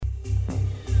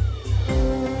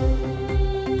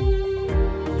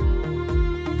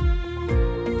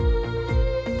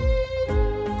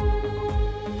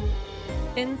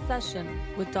Session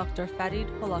with Dr. Farid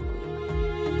Holakwi.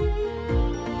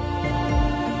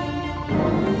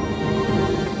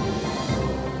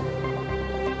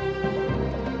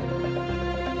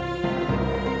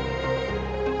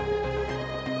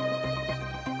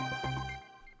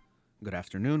 Good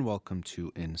afternoon. Welcome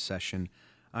to In Session.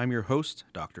 I'm your host,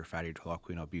 Dr. Farid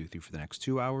Holakwi, and I'll be with you for the next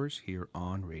 2 hours here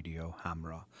on Radio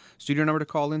Hamra. Studio number to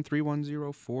call in,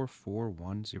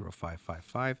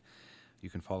 310-441-0555. You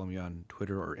can follow me on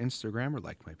Twitter or Instagram, or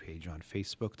like my page on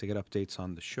Facebook to get updates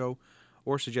on the show,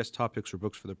 or suggest topics or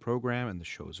books for the program, and the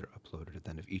shows are uploaded at the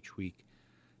end of each week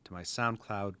to my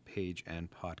SoundCloud page and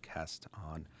podcast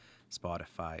on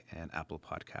Spotify and Apple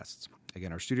Podcasts.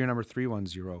 Again, our studio number,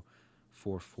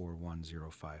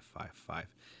 310-441-0555.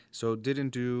 So didn't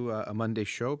do a Monday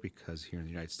show because here in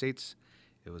the United States,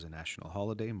 it was a national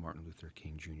holiday, Martin Luther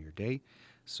King Jr. Day.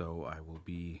 So I will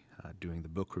be doing the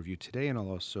book review today, and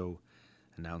I'll also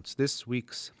announce this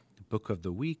week's book of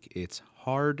the week. It's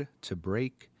Hard to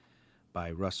Break by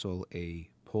Russell A.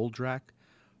 Poldrack.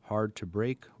 Hard to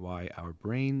Break, Why Our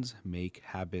Brains Make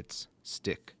Habits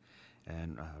Stick.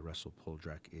 And Russell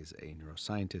Poldrack is a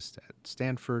neuroscientist at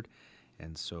Stanford.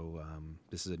 And so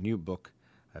this is a new book.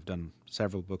 I've done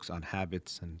several books on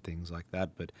habits and things like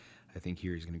that, but I think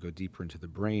here he's going to go deeper into the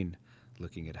brain,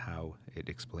 looking at how it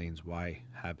explains why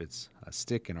habits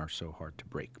stick and are so hard to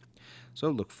break. So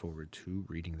look forward to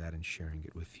reading that and sharing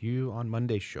it with you on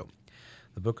Monday's show.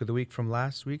 The book of the week from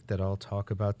last week that I'll talk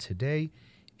about today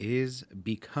is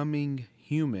Becoming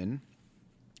Human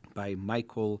by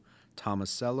Michael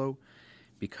Tomasello.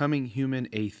 Becoming Human,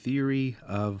 A Theory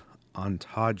of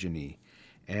Ontogeny.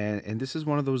 And this is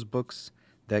one of those books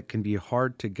that can be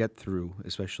hard to get through,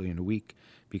 especially in a week,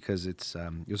 because it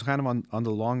was kind of on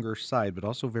the longer side, but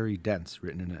also very dense,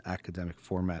 written in an academic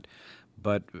format,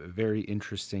 but very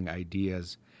interesting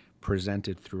ideas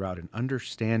presented throughout, and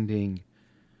understanding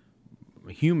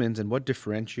humans and what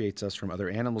differentiates us from other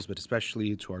animals, but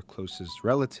especially to our closest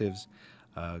relatives,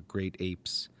 great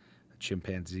apes,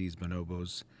 chimpanzees,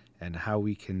 bonobos, and how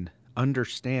we can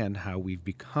understand how we've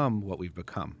become what we've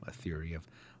become, a theory of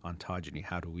ontogeny.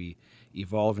 How do we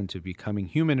evolve into becoming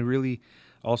human? It really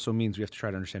also means we have to try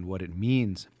to understand what it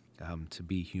means to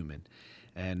be human.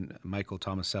 And Michael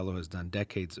Tomasello has done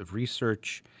decades of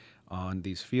research on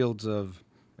these fields of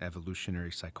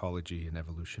evolutionary psychology and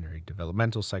evolutionary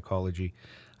developmental psychology.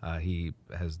 He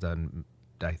has done,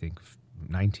 I think,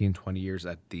 19, 20 years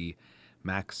at the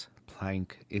Max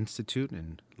Planck Institute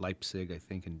in Leipzig, I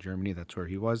think, in Germany. That's where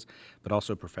he was, but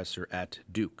also a professor at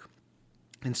Duke.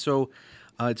 And so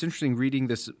it's interesting reading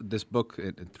this book.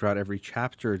 Throughout every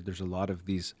chapter, there's a lot of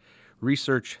these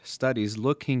research studies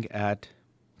looking at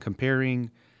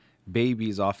comparing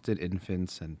babies, often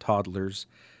infants and toddlers,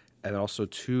 and also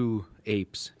to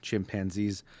apes,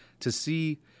 chimpanzees, to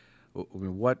see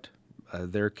what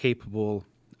they're capable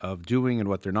of doing and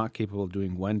what they're not capable of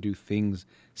doing. When do things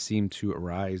seem to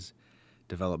arise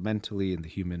developmentally in the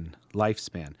human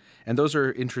lifespan? And those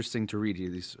are interesting to read,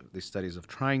 these studies of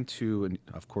trying to, and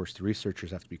of course the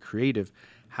researchers have to be creative,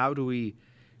 how do we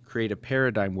create a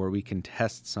paradigm where we can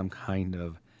test some kind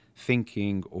of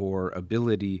thinking or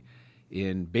ability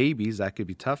in babies? That could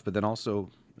be tough, but then also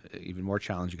even more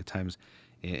challenging at times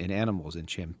in animals, in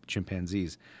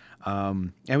chimpanzees.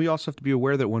 And we also have to be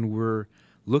aware that when we're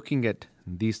looking at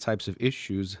these types of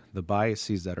issues, the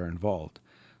biases that are involved.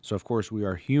 So, of course, we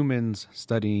are humans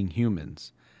studying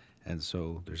humans. And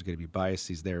so there's going to be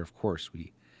biases there, of course.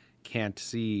 We can't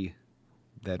see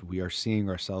that we are seeing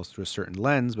ourselves through a certain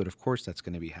lens, but of course that's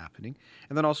going to be happening.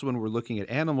 And then also when we're looking at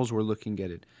animals, we're looking at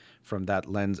it from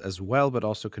that lens as well, but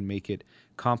also can make it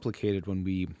complicated when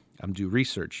we do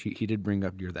research. He did bring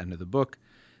up near the end of the book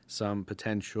some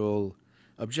potential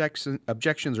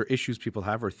objections or issues people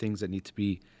have, or things that need to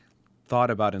be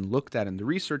thought about and looked at in the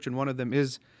research. And one of them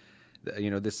is,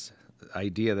 this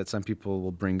idea that some people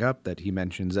will bring up, that he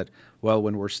mentions that, well,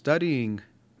 when we're studying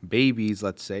babies,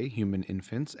 let's say, human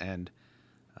infants and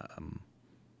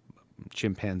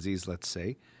chimpanzees, let's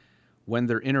say, when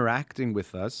they're interacting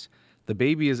with us, the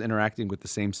baby is interacting with the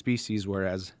same species,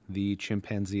 whereas the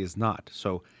chimpanzee is not.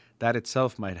 So that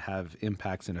itself might have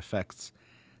impacts and effects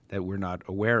that we're not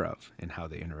aware of in how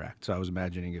they interact. So I was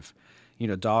imagining if,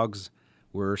 dogs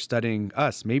were studying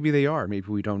us. Maybe they are. Maybe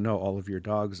we don't know. All of your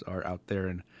dogs are out there,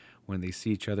 and when they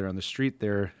see each other on the street,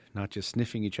 they're not just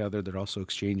sniffing each other, they're also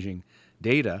exchanging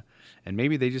data. And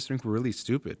maybe they just think we're really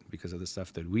stupid because of the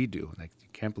stuff that we do. Like, I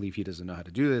can't believe he doesn't know how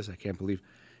to do this. I can't believe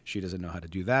she doesn't know how to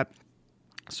do that.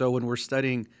 So when we're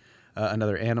studying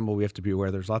another animal, we have to be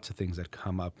aware there's lots of things that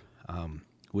come up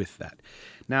with that.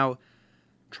 Now,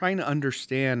 trying to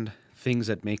understand things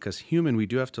that make us human, we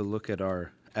do have to look at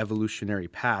our evolutionary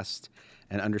past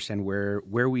and understand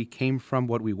where we came from,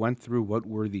 what we went through, what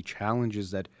were the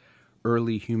challenges that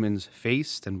early humans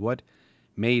faced, and what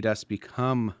made us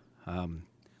become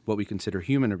what we consider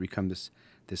human, or become this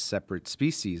separate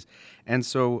species. And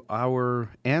so our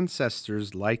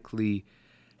ancestors likely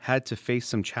had to face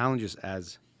some challenges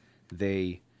as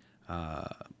they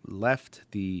left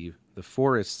the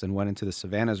forests and went into the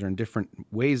savannas, or in different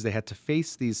ways they had to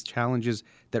face these challenges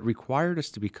that required us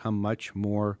to become much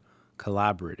more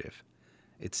collaborative.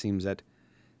 It seems that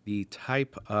the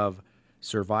type of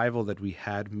survival that we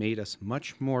had made us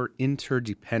much more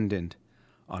interdependent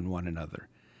on one another.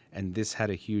 And this had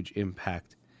a huge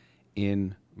impact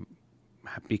in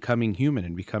becoming human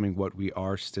and becoming what we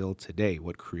are still today.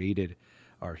 What created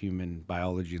our human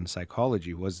biology and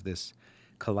psychology was this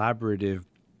collaborative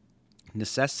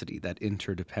necessity, that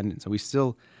interdependence. And we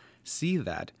still see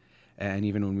that. And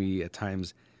even when we at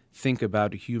times think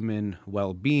about human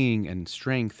well-being and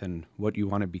strength and what you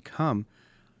want to become,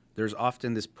 there's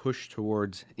often this push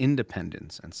towards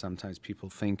independence. And sometimes people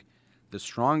think the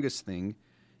strongest thing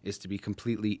is to be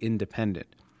completely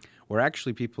independent. Where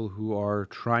actually people who are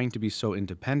trying to be so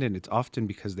independent, it's often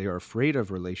because they are afraid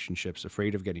of relationships,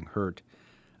 afraid of getting hurt,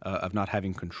 of not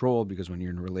having control, because when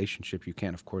you're in a relationship, you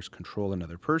can't, of course, control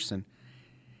another person.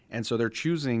 And so they're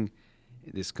choosing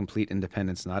this complete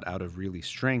independence, not out of really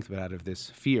strength, but out of this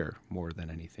fear more than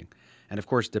anything. And of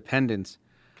course, dependence,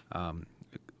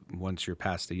 once you're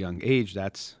past a young age,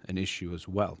 that's an issue as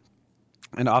well.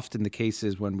 And often the case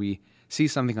is when we see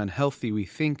something unhealthy, we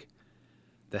think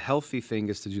the healthy thing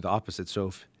is to do the opposite. So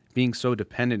if being so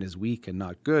dependent is weak and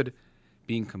not good,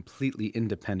 being completely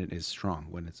independent is strong,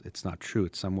 when it's not true.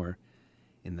 It's somewhere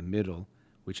in the middle,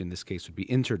 which in this case would be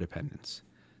interdependence,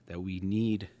 that we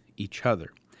need each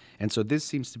other. And so this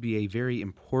seems to be a very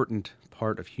important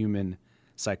part of human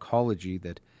psychology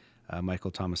that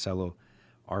Michael Tomasello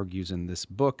argues in this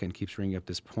book, and keeps bringing up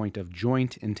this point of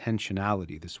joint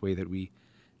intentionality, this way that we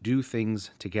do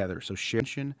things together. So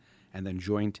intention and then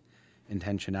joint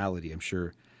intentionality. I'm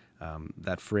sure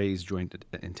that phrase, joint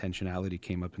intentionality,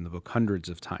 came up in the book hundreds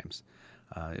of times.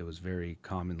 It was very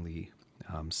commonly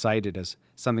cited as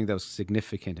something that was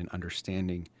significant in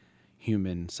understanding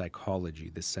human psychology,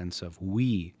 this sense of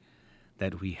we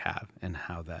that we have and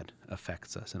how that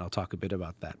affects us. And I'll talk a bit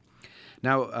about that.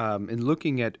 Now, in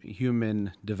looking at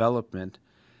human development,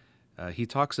 he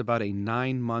talks about a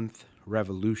 9-month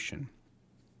revolution,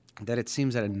 that it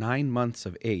seems that at 9 months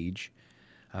of age,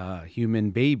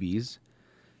 human babies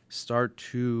start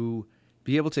to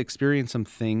be able to experience some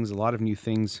things, a lot of new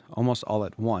things, almost all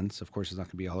at once. Of course, it's not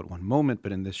going to be all at one moment,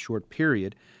 but in this short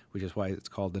period, which is why it's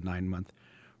called the 9-month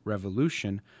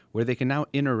revolution, where they can now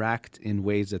interact in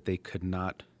ways that they could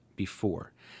not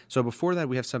before. So before that,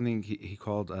 we have something he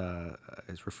called,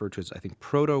 is referred to as, I think,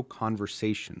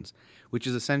 proto-conversations, which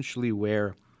is essentially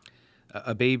where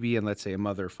a baby and, let's say, a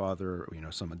mother, father,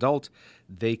 or, some adult,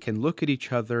 they can look at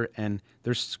each other, and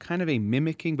there's kind of a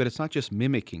mimicking, but it's not just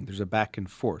mimicking. There's a back and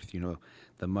forth.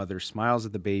 The mother smiles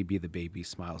at the baby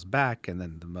smiles back, and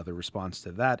then the mother responds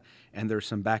to that. And there's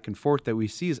some back and forth that we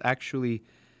see is actually,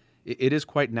 it is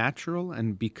quite natural.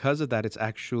 And because of that, it's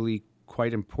actually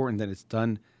quite important that it's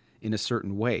done in a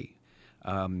certain way.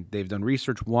 They've done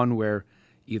research, one where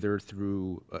either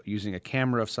through using a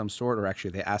camera of some sort, or actually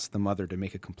they ask the mother to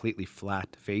make a completely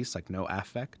flat face, like no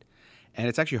affect. And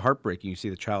it's actually heartbreaking. You see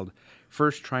the child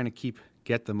first trying to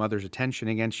get the mother's attention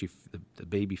again. The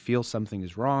baby feels something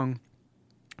is wrong.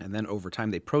 And then over time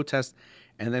they protest,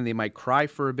 and then they might cry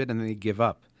for a bit, and then they give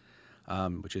up,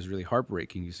 which is really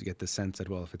heartbreaking. You get the sense that,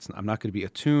 well, if I'm not going to be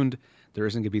attuned, there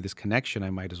isn't going to be this connection,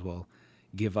 I might as well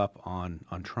give up on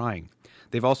trying.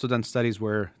 They've also done studies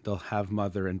where they'll have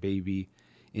mother and baby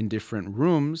in different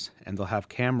rooms, and they'll have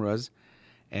cameras,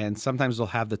 and sometimes they'll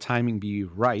have the timing be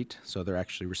right, so they're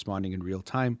actually responding in real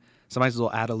time. Sometimes they'll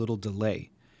add a little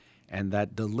delay, and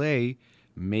that delay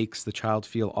makes the child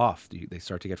feel off. They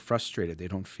start to get frustrated. They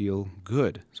don't feel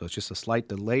good. So it's just a slight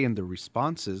delay in the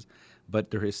responses, but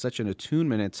there is such an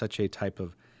attunement. It's such a type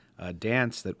of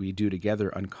dance that we do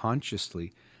together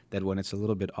unconsciously that when it's a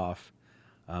little bit off,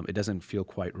 it doesn't feel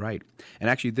quite right. And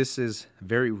actually, this is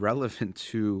very relevant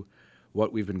to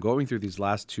what we've been going through these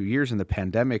last 2 years in the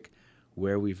pandemic,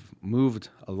 where we've moved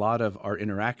a lot of our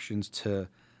interactions to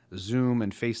Zoom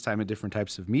and FaceTime and different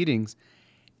types of meetings.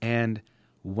 And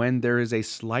when there is a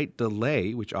slight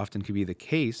delay, which often can be the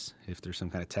case if there's some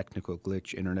kind of technical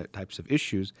glitch, internet types of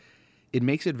issues, it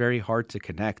makes it very hard to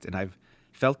connect. And I've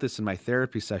felt this in my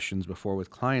therapy sessions before with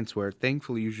clients, where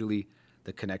thankfully usually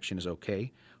the connection is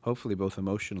okay, hopefully both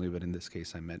emotionally, but in this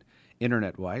case I meant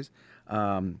internet-wise.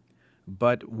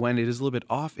 But when it is a little bit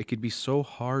off, it could be so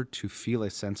hard to feel a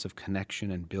sense of connection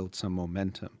and build some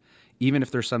momentum. Even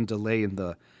if there's some delay in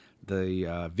the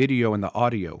video and the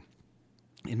audio,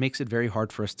 it makes it very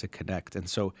hard for us to connect. And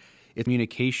so in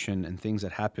communication and things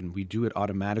that happen, we do it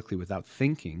automatically without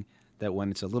thinking that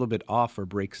when it's a little bit off or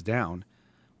breaks down,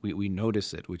 we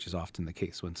notice it, which is often the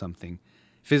case. When something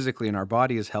physically in our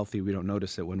body is healthy, we don't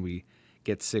notice it. When we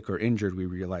get sick or injured, we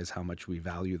realize how much we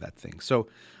value that thing. So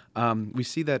we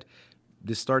see that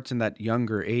this starts in that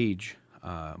younger age.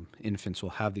 Infants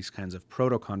will have these kinds of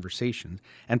proto-conversations.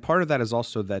 And part of that is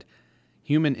also that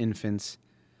human infants,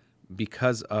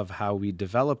 because of how we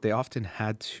developed, they often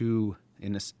had to,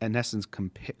 in essence,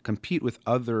 compete with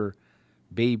other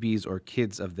babies or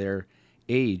kids of their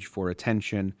age for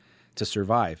attention to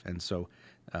survive. And so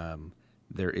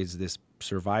there is this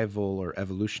survival or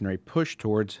evolutionary push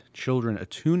towards children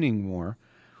attuning more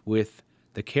with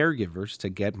the caregivers to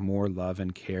get more love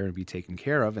and care and be taken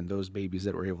care of. And those babies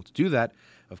that were able to do that,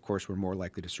 of course, were more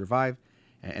likely to survive.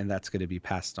 And that's going to be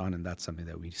passed on, and that's something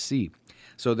that we see.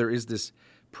 So there is this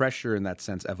pressure in that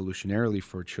sense evolutionarily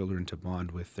for children to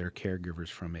bond with their caregivers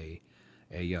from a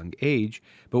young age.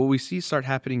 But what we see start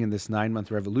happening in this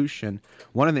 9-month revolution,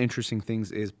 one of the interesting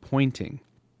things is pointing,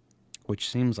 which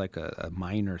seems like a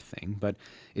minor thing, but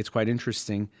it's quite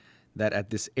interesting that at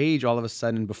this age, all of a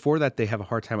sudden, before that, they have a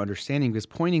hard time understanding because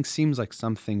pointing seems like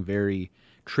something very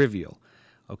trivial.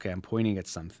 Okay, I'm pointing at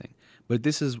something. But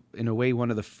this is, in a way, one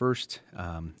of the first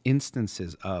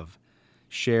instances of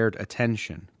shared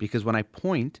attention. Because when I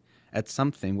point at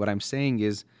something, what I'm saying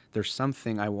is there's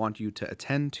something I want you to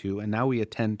attend to, and now we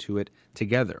attend to it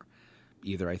together.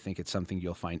 Either I think it's something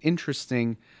you'll find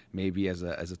interesting, maybe as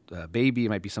a baby, it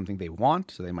might be something they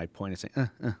want, so they might point and say,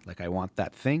 like, I want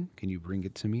that thing, can you bring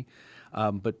it to me?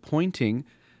 But pointing,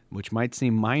 which might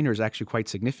seem minor, is actually quite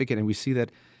significant, and we see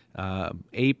that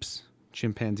apes,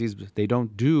 chimpanzees, they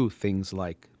don't do things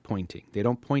like pointing. They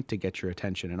don't point to get your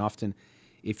attention, and often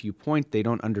if you point, they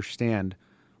don't understand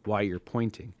why you're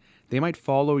pointing. They might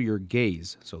follow your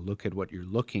gaze, so look at what you're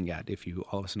looking at. If you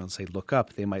all of a sudden say look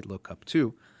up, they might look up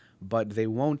too, but they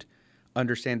won't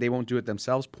understand. They won't do it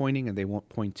themselves pointing, and they won't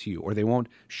point to you, or they won't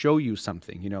show you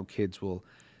something. Kids will,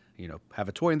 have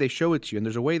a toy and they show it to you, and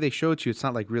there's a way they show it to you. It's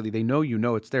not like really they know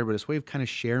it's there, but it's a way of kind of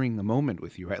sharing the moment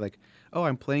with you, right? Like, oh,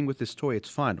 I'm playing with this toy, it's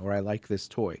fun, or I like this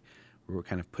toy. We're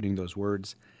kind of putting those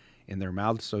words in their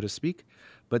mouths, so to speak,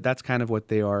 but that's kind of what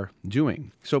they are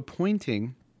doing. So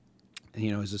pointing,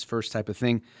 is this first type of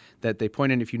thing that they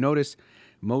point. And if you notice,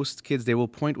 most kids, they will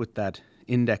point with that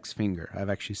index finger. I've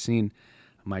actually seen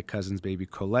my cousin's baby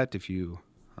Colette. If you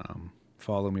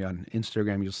follow me on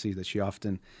Instagram, you'll see that she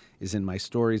often is in my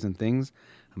stories and things.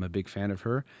 I'm a big fan of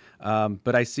her.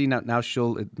 But I see now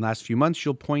she'll, in the last few months,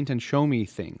 she'll point and show me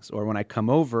things. Or when I come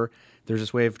over, there's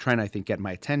this way of trying to, I think, get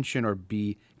my attention or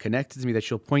be connected to me, that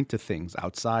she'll point to things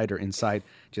outside or inside,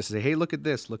 just to say, hey, look at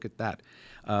this, look at that.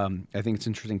 I think it's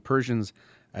interesting. Persians,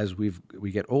 as we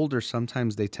get older,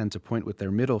 sometimes they tend to point with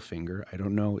their middle finger. I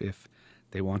don't know if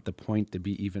they want the point to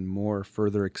be even more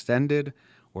further extended,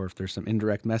 or if there's some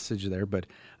indirect message there, but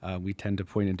we tend to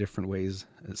point in different ways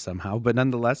somehow. But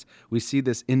nonetheless, we see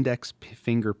this index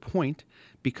finger point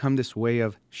become this way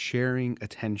of sharing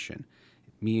attention.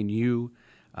 Me and you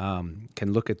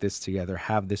can look at this together,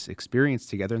 have this experience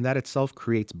together, and that itself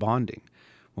creates bonding.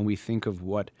 When we think of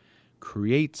what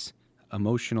creates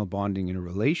emotional bonding in a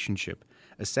relationship,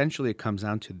 essentially it comes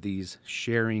down to these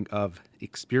sharing of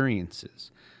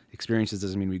experiences. Experiences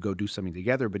doesn't mean we go do something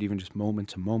together, but even just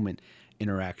moment-to-moment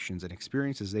interactions and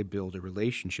experiences, they build a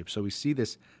relationship. So we see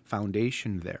this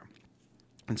foundation there.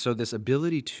 And so this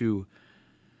ability to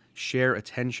share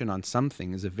attention on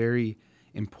something is a very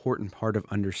important part of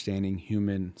understanding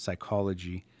human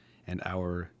psychology and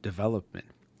our development.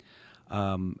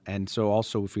 And so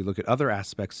also, if we look at other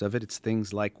aspects of it, it's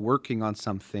things like working on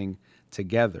something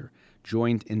together.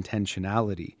 Joint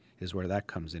intentionality is where that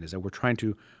comes in, is that we're trying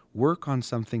to work on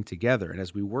something together. And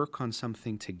as we work on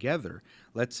something together,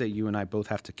 let's say you and I both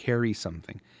have to carry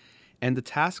something, and the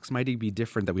tasks might be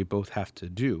different that we both have to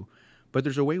do, but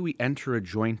there's a way we enter a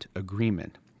joint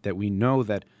agreement that we know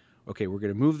that, okay, we're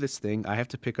going to move this thing. I have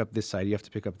to pick up this side. You have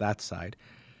to pick up that side.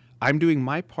 I'm doing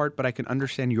my part, but I can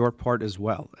understand your part as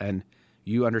well. And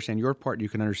you understand your part, you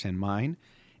can understand mine.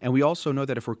 And we also know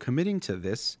that if we're committing to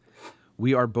this,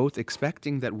 we are both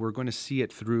expecting that we're going to see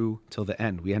it through till the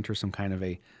end. We enter some kind of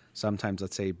sometimes,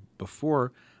 let's say,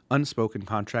 before unspoken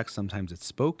contracts, sometimes it's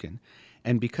spoken.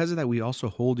 And because of that, we also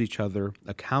hold each other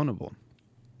accountable.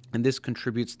 And this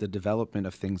contributes to the development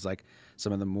of things like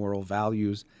some of the moral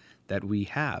values that we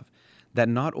have. That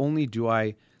not only do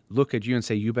I look at you and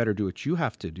say, you better do what you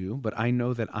have to do, but I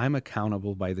know that I'm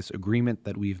accountable by this agreement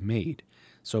that we've made.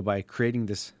 So by creating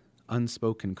this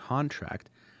unspoken contract,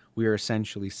 we are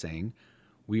essentially saying,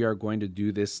 we are going to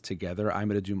do this together. I'm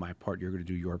going to do my part. You're going to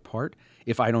do your part.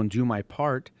 If I don't do my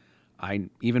part, I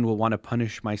even will want to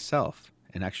punish myself.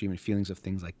 And actually, even feelings of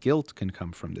things like guilt can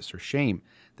come from this, or shame,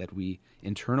 that we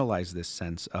internalize this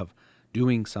sense of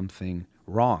doing something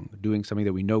wrong, doing something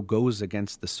that we know goes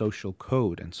against the social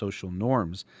code and social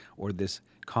norms, or this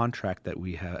contract that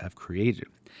we have created.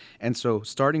 And so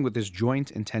starting with this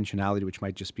joint intentionality, which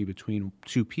might just be between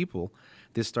two people,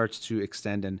 this starts to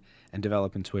extend and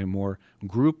develop into a more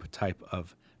group type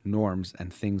of norms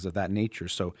and things of that nature.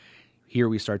 So here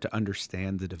we start to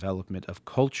understand the development of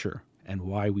culture and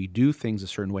why we do things a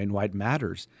certain way and why it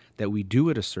matters that we do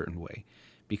it a certain way.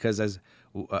 Because as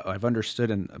I've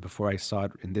understood, and before I saw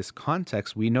it in this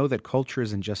context, we know that culture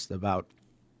isn't just about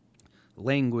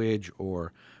language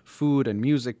or food and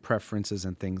music preferences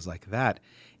and things like that.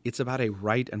 It's about a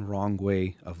right and wrong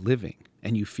way of living.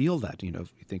 And you feel that, if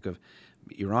you think of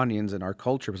Iranians in our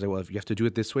culture, say, well, if you have to do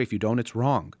it this way, if you don't, it's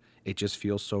wrong. It just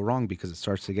feels so wrong because it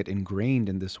starts to get ingrained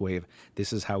in this way of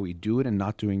this is how we do it, and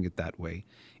not doing it that way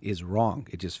is wrong.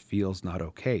 It just feels not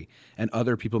okay. And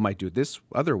other people might do it this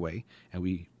other way, and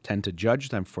we tend to judge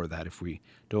them for that if we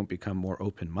don't become more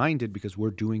open-minded because we're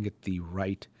doing it the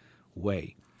right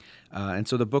way. And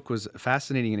so the book was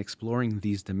fascinating in exploring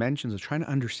these dimensions of trying to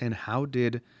understand how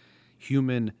did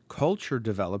human culture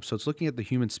develop. So it's looking at the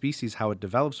human species, how it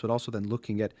develops, but also then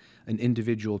looking at an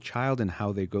individual child and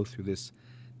how they go through this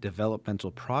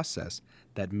developmental process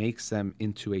that makes them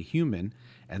into a human.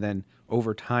 And then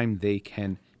over time, they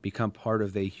can become part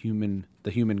of the human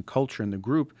culture in the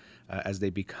group as they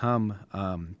become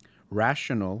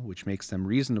rational, which makes them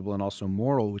reasonable, and also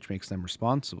moral, which makes them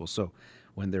responsible. So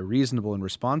when they're reasonable and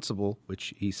responsible,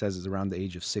 which he says is around the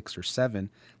age of 6 or 7,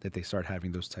 that they start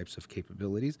having those types of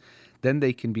capabilities, then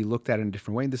they can be looked at in a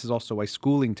different way. And this is also why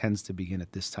schooling tends to begin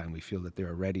at this time. We feel that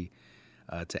they're ready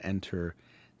to enter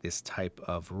this type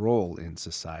of role in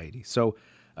society. So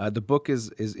the book is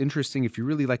interesting. If you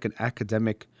really like an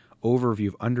academic overview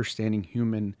of understanding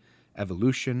human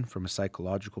evolution from a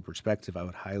psychological perspective, I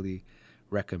would highly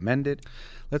recommend it.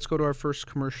 Let's go to our first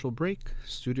commercial break.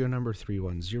 Studio number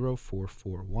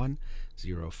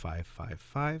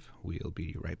 310-441-0555. We'll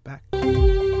be right back.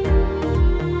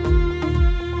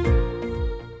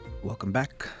 Welcome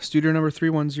back. Studio number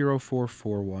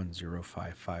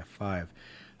 310-441-0555.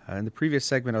 In the previous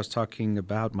segment, I was talking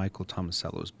about Michael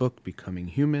Tomasello's book, Becoming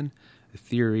Human, A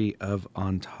Theory of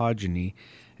Ontogeny,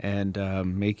 and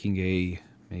making a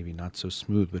maybe not so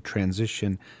smooth, but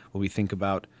transition when we think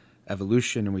about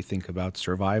evolution and we think about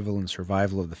survival and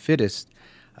survival of the fittest.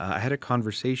 I had a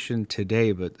conversation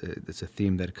today, but it's a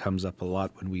theme that comes up a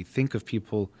lot when we think of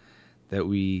people that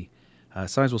we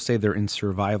sometimes we'll say they're in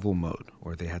survival mode,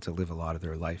 or they had to live a lot of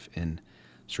their life in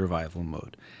survival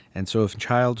mode. And so if in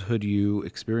childhood you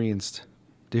experienced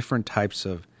different types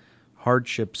of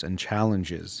hardships and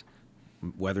challenges,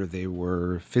 whether they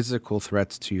were physical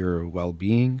threats to your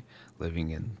well-being,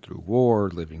 living through war,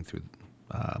 living through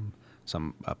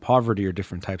some poverty, or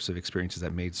different types of experiences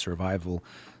that made survival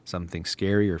something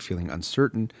scary or feeling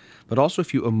uncertain, but also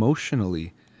if you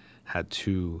emotionally had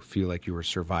to feel like you were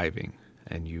surviving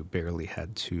and you barely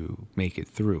had to make it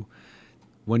through.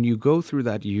 When you go through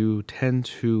that, you tend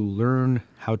to learn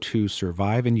how to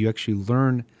survive, and you actually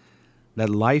learn that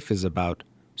life is about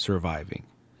surviving.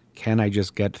 Can I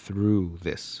just get through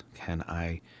this? Can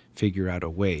I figure out a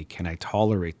way? Can I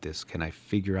tolerate this? Can I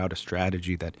figure out a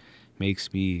strategy that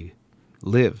makes me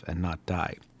live and not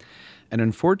die? And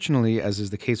unfortunately, as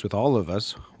is the case with all of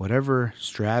us, whatever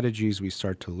strategies we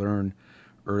start to learn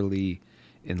early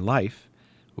in life,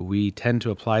 we tend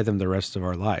to apply them the rest of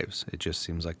our lives. It just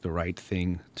seems like the right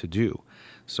thing to do.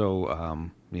 So,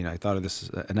 I thought of this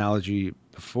analogy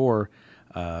before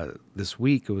this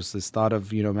week. It was this thought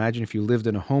of, imagine if you lived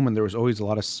in a home and there was always a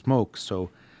lot of smoke, so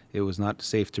it was not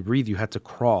safe to breathe. You had to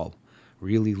crawl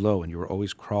really low, and you were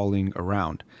always crawling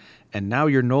around. And now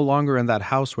you're no longer in that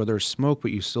house where there's smoke,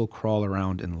 but you still crawl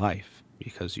around in life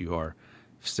because you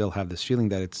still have this feeling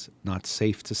that it's not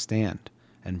safe to stand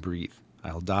and breathe.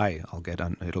 I'll die.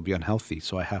 It'll be unhealthy.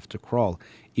 So I have to crawl,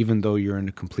 even though you're in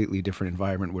a completely different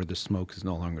environment where the smoke is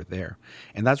no longer there.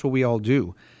 And that's what we all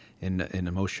do in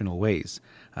emotional ways.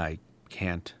 I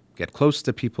can't get close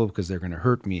to people because they're going to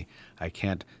hurt me. I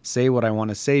can't say what I want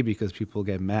to say because people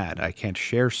get mad. I can't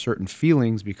share certain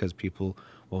feelings because people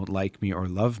won't like me or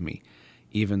love me,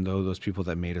 even though those people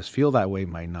that made us feel that way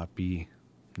might not be,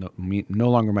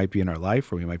 no longer might be in our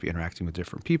life, or we might be interacting with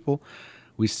different people.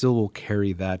 We still will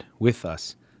carry that with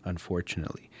us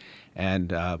unfortunately.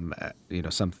 And,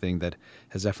 something that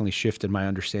has definitely shifted my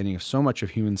understanding of so much of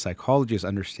human psychology is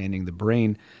understanding the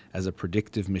brain as a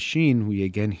predictive machine. We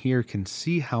again here can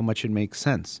see how much it makes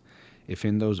sense. If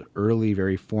in those early,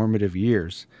 very formative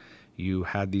years, you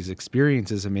had these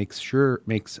experiences, it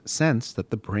makes sense that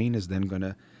the brain is then going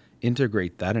to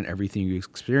integrate that, and everything you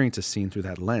experience is seen through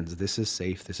that lens. This is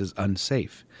safe, this is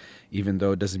unsafe. Even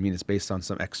though it doesn't mean it's based on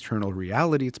some external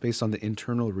reality, it's based on the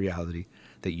internal reality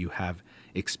that you have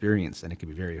experienced, and it can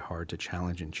be very hard to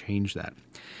challenge and change that.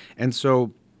 And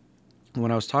so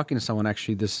when I was talking to someone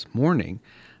actually this morning,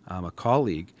 a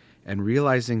colleague, and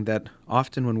realizing that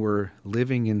often when we're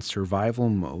living in survival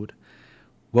mode,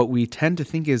 what we tend to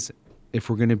think is if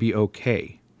we're going to be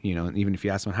okay, and even if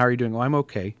you ask them, how are you doing? Oh, I'm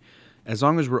okay. As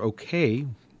long as we're okay,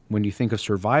 when you think of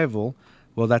survival,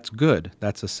 well, that's good.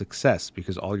 That's a success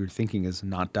because all you're thinking is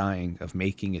not dying, of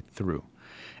making it through.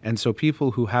 And so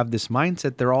people who have this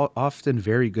mindset, they're all often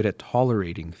very good at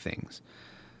tolerating things,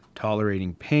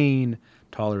 tolerating pain,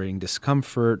 tolerating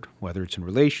discomfort, whether it's in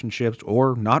relationships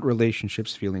or not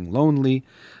relationships, feeling lonely,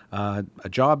 a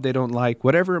job they don't like,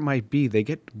 whatever it might be, they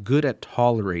get good at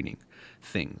tolerating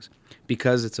things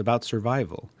because it's about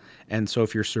survival. And so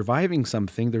if you're surviving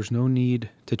something, there's no need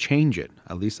to change it.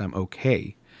 At least I'm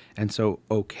okay. And so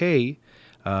okay,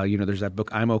 there's that book,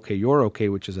 I'm okay, you're okay,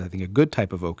 which is, I think, a good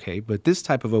type of okay. But this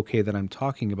type of okay that I'm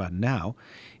talking about now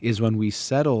is when we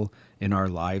settle in our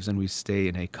lives and we stay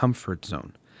in a comfort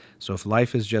zone. So if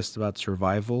life is just about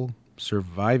survival,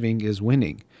 surviving is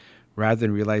winning, rather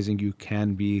than realizing you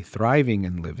can be thriving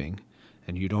and living,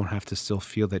 and you don't have to still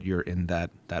feel that you're in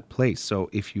that place. So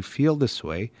if you feel this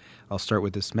way, I'll start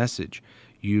with this message.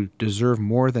 You deserve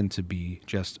more than to be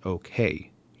just okay.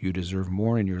 You deserve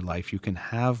more in your life. You can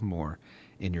have more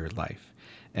in your life.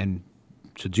 And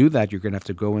to do that, you're going to have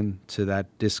to go into that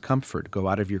discomfort, go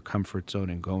out of your comfort zone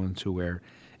and go into where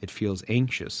it feels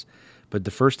anxious. But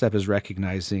the first step is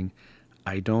recognizing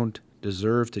I don't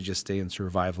deserve to just stay in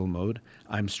survival mode.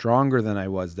 I'm stronger than I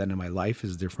was then, and my life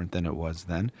is different than it was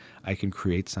then. I can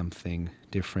create something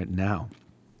different now.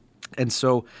 And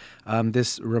so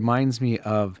this reminds me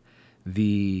of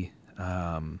the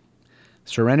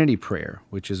serenity prayer,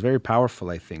 which is very powerful,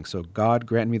 I think. So God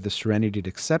grant me the serenity to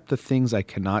accept the things I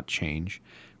cannot change,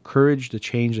 courage to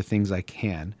change the things I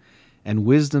can, and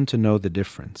wisdom to know the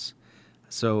difference.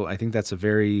 So I think that's a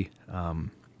very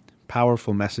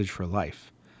powerful message for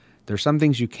life. There's some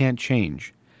things you can't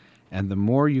change, and the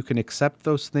more you can accept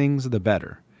those things, the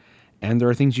better. And there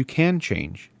are things you can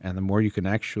change, and the more you can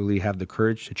actually have the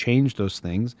courage to change those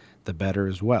things, the better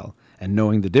as well. And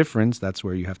knowing the difference, that's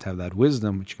where you have to have that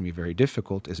wisdom, which can be very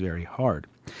difficult, is very hard.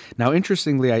 Now,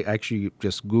 interestingly, I actually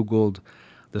just Googled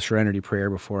the Serenity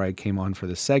Prayer before I came on for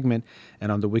this segment,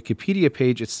 and on the Wikipedia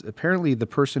page, it's apparently the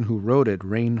person who wrote it,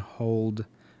 Reinhold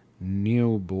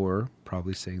Niebuhr,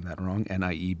 probably saying that wrong,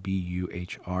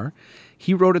 Niebuhr.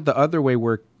 He wrote it the other way,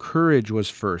 where courage was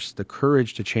first, the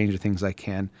courage to change the things I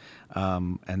can,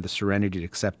 and the serenity to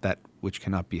accept that which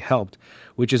cannot be helped,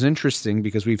 which is interesting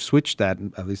because we've switched that,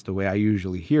 at least the way I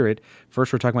usually hear it.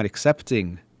 First, we're talking about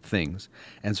accepting things.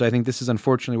 And so I think this is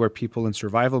unfortunately where people in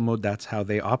survival mode, that's how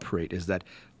they operate, is that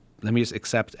let me just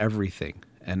accept everything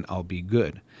and I'll be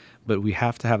good. But we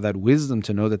have to have that wisdom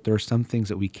to know that there are some things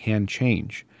that we can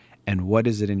change. And what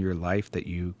is it in your life that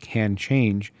you can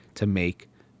change to make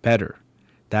better?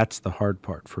 That's the hard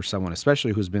part for someone,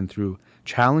 especially who's been through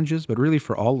challenges, but really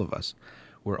for all of us.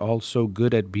 We're all so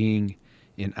good at being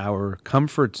in our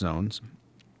comfort zones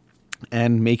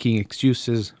and making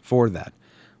excuses for that.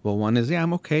 Well, one is,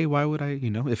 I'm okay. Why would I,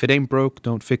 if it ain't broke,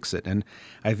 don't fix it. And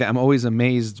I'm always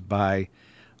amazed by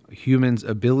humans'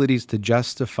 abilities to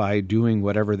justify doing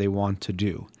whatever they want to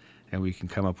do. And we can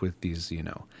come up with these,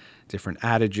 different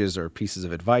adages or pieces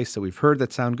of advice that we've heard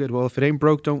that sound good. Well, if it ain't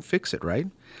broke, don't fix it, right?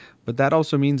 But that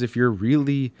also means if you're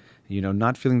really,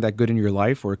 not feeling that good in your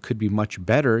life, or it could be much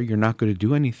better, you're not going to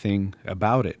do anything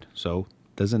about it. So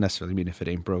it doesn't necessarily mean if it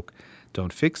ain't broke,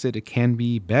 don't fix it. It can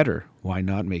be better. Why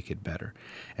not make it better?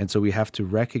 And so we have to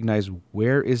recognize,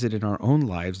 where is it in our own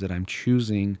lives that I'm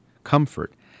choosing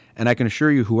comfort? And I can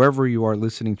assure you, whoever you are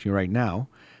listening to right now,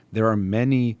 there are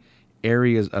many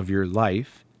areas of your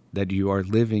life that you are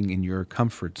living in your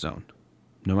comfort zone,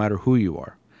 no matter who you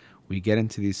are. We get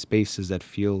into these spaces that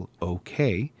feel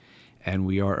okay, and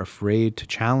we are afraid to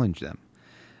challenge them.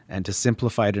 And to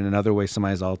simplify it in another way,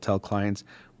 sometimes I'll tell clients,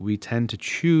 we tend to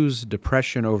choose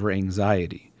depression over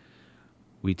anxiety.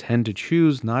 We tend to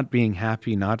choose not being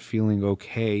happy, not feeling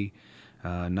okay,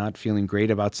 not feeling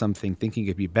great about something, thinking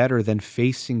it'd be better than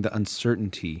facing the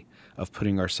uncertainty of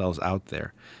putting ourselves out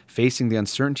there, facing the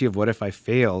uncertainty of what if I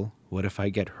fail, what if I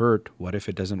get hurt, what if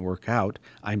it doesn't work out,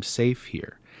 I'm safe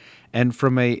here. And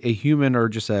from a human or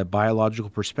just a biological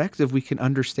perspective, we can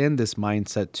understand this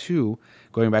mindset too,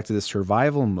 going back to the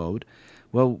survival mode.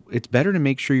 Well, it's better to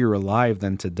make sure you're alive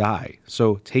than to die.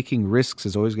 So taking risks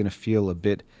is always going to feel a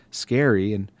bit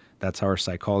scary, and that's how our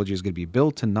psychology is going to be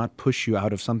built to not push you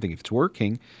out of something. If it's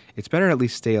working, it's better to at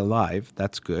least stay alive.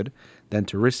 That's good, than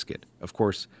to risk it. Of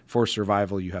course, for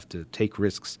survival, you have to take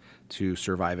risks to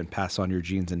survive and pass on your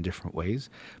genes in different ways.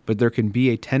 But there can be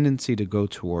a tendency to go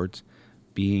towards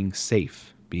being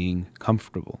safe, being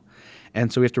comfortable.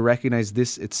 And so we have to recognize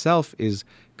this itself is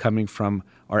coming from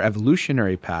our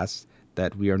evolutionary past,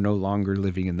 that we are no longer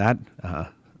living in that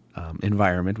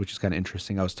environment, which is kind of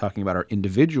interesting. I was talking about our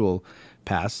individual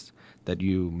past, that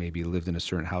you maybe lived in a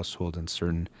certain household and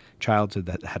certain childhood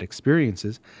that had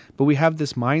experiences, but we have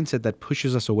this mindset that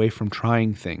pushes us away from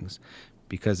trying things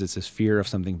because it's this fear of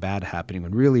something bad happening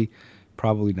when really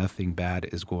probably nothing bad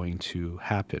is going to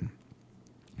happen.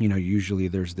 You know, usually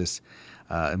there's this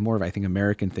more of, I think,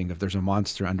 American thing of there's a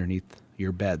monster underneath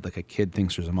your bed, like a kid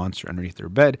thinks there's a monster underneath their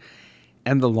bed.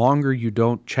 And the longer you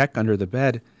don't check under the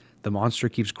bed, the monster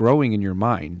keeps growing in your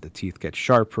mind. The teeth get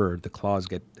sharper, the claws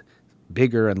get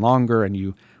bigger and longer, and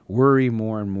you worry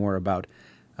more and more about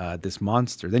this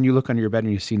monster. Then you look under your bed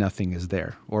and you see nothing is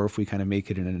there. Or if we kind of make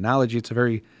it an analogy, it's a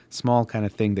very small kind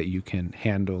of thing that you can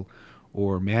handle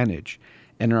or manage.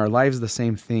 And in our lives, the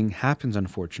same thing happens,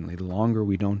 unfortunately. The longer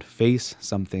we don't face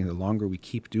something, the longer we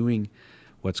keep doing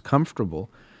what's comfortable,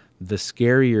 the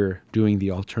scarier doing the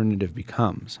alternative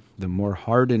becomes. The more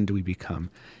hardened we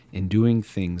become in doing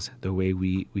things the way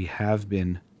we have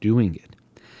been doing it.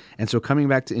 And so coming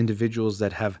back to individuals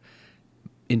that have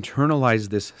internalized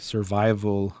this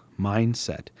survival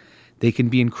mindset, they can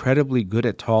be incredibly good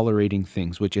at tolerating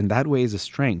things, which in that way is a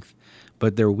strength.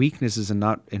 But their weakness is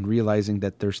in realizing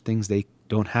that there's things they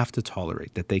don't have to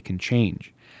tolerate, that they can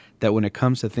change. That when it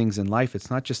comes to things in life,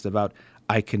 it's not just about,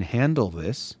 I can handle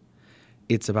this.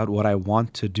 It's about what I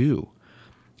want to do.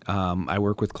 I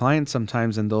work with clients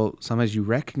sometimes, and sometimes you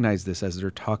recognize this as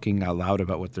they're talking out loud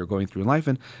about what they're going through in life.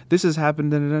 And this has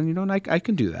happened, and I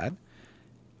can do that.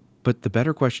 But the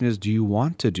better question is, do you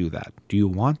want to do that? Do you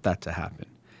want that to happen?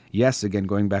 Yes, again,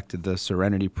 going back to the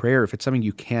serenity prayer, if it's something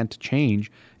you can't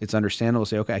change, it's understandable to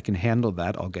say, okay, I can handle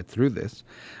that. I'll get through this.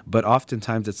 But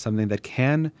oftentimes it's something that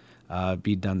can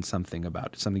be done something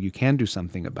about, something you can do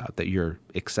something about, that you're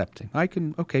accepting.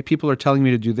 People are telling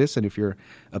me to do this, and if you're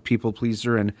a people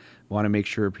pleaser and want to make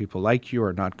sure people like you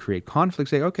or not create conflict,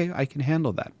 say, okay, I can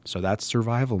handle that. So that's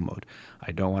survival mode.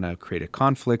 I don't want to create a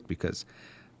conflict because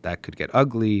that could get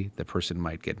ugly. The person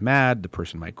might get mad. The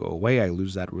person might go away. I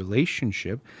lose that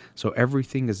relationship. So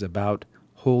everything is about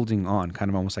holding on, kind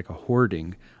of almost like a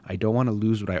hoarding. I don't want to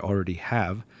lose what I already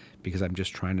have because I'm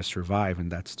just trying to survive,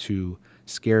 and that's too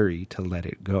scary to let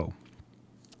it go.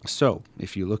 So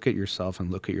if you look at yourself and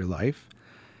look at your life,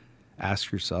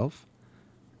 ask yourself,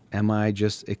 am I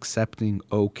just accepting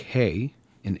okay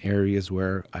in areas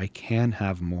where I can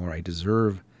have more, I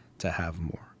deserve to have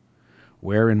more?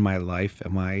 Where in my life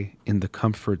am I in the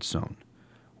comfort zone?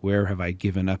 Where have I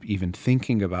given up even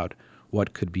thinking about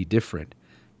what could be different?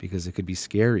 Because it could be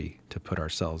scary to put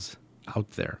ourselves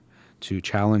out there, to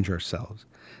challenge ourselves,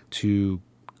 to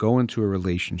go into a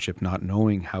relationship not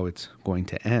knowing how it's going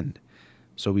to end.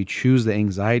 So we choose the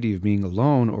anxiety of being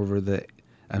alone over the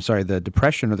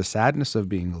depression or the sadness of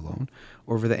being alone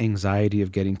over the anxiety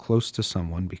of getting close to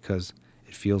someone because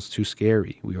it feels too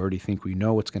scary. We already think we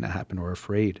know what's going to happen or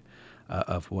afraid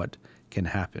of what can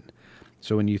happen.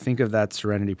 So when you think of that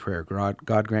serenity prayer,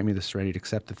 God grant me the serenity to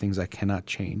accept the things I cannot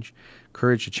change,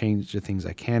 courage to change the things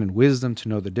I can, and wisdom to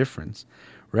know the difference.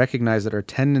 Recognize that our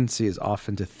tendency is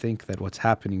often to think that what's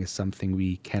happening is something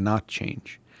we cannot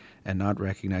change, and not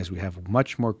recognize we have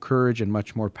much more courage and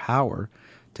much more power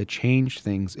to change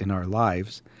things in our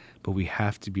lives, but we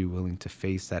have to be willing to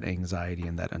face that anxiety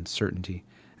and that uncertainty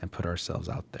and put ourselves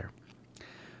out there.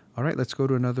 All right, let's go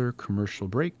to another commercial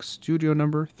break. Studio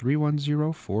number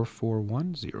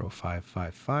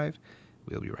 310-441-0555.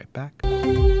 We'll be right back.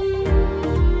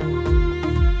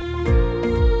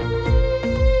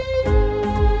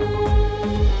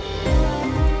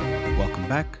 Welcome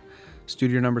back.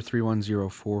 Studio number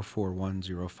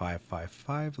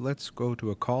 310-441-0555. Let's go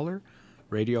to a caller.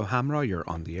 Radio Hamra, you're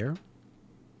on the air.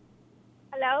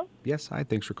 Hello? Yes, hi,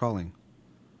 thanks for calling.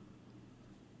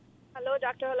 Hello,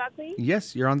 Dr. Holakwi?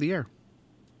 Yes, you're on the air.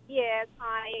 Yes,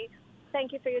 hi.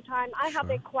 Thank you for your time. I have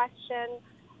Sure. a question.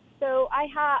 So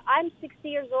I'm 60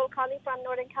 years old, calling from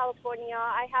Northern California.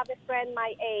 I have a friend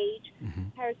my age,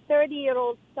 her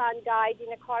 30-year-old son died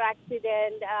in a car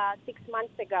accident 6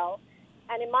 months ago.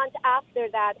 And a month after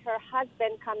that, her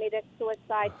husband committed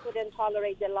suicide, couldn't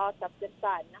tolerate the loss of the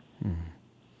son.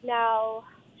 Now,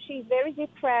 she's very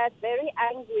depressed, very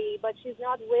angry, but she's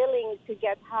not willing to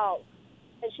get help.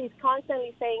 And she's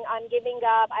constantly saying, I'm giving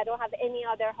up, I don't have any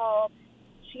other hope.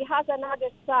 She has another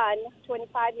son,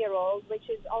 25-year-old, which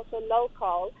is also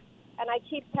local. And I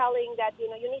keep telling that,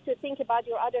 you need to think about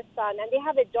your other son. And they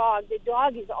have a dog. The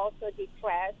dog is also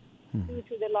depressed due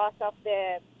to the loss of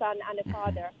the son and the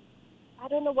father. I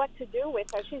don't know what to do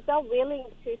with her. She's not willing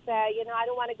to say, I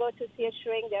don't want to go to see a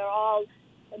shrink. They're all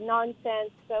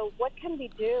nonsense. So what can we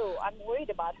do? I'm worried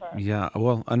about her. Yeah,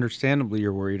 well, understandably,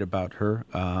 you're worried about her.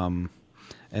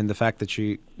 And the fact that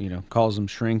she, calls them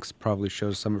shrinks probably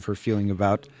shows some of her feeling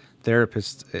about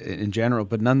therapists in general.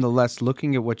 But nonetheless,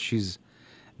 looking at what she's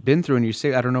been through, and you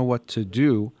say, I don't know what to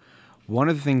do, one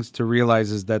of the things to realize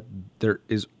is that there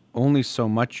is only so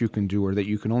much you can do, or that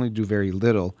you can only do very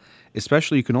little.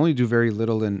 Especially, you can only do very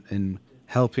little in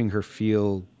helping her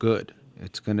feel good.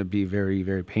 It's going to be very,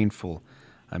 very painful.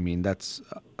 I mean, that's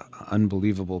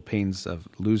unbelievable pains of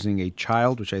losing a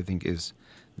child, which I think is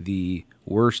the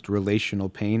worst relational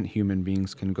pain human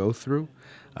beings can go through,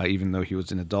 even though he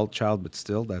was an adult child, but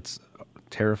still, that's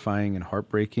terrifying and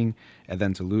heartbreaking. And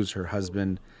then to lose her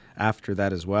husband after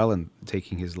that as well and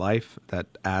taking his life, that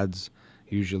adds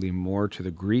usually more to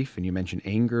the grief. And you mentioned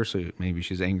anger, so maybe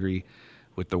she's angry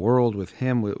with the world, with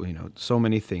him, with, so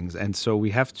many things. And so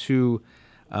we have to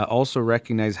also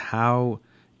recognize how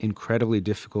incredibly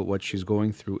difficult what she's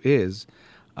going through is.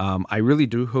 I really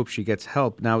do hope she gets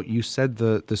help. Now, you said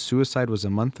the suicide was a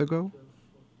month ago?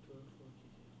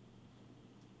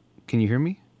 Can you hear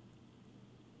me?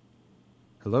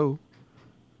 Hello?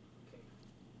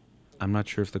 I'm not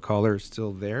sure if the caller is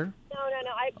still there.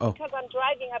 No. Because I'm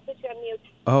driving, I put you on mute.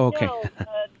 Oh, okay. No,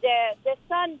 the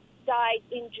son died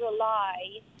in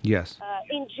July. Yes.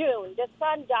 In June. The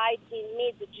son died in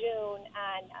mid-June,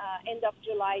 and end of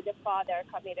July, the father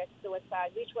committed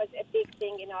suicide, which was a big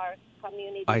thing in our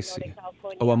community in Northern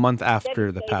California. Oh, a month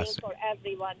after the passing. For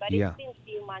everyone, but Yeah. It's been a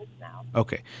few months now.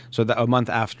 Okay, so a month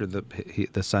after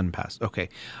the son passed. Okay,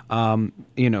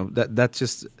 that's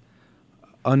just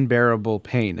unbearable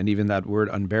pain, and even that word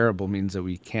unbearable means that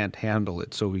we can't handle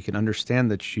it. So we can understand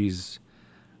that she's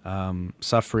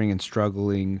suffering and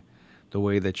struggling the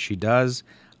way that she does.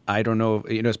 I don't know,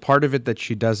 is part of it that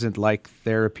she doesn't like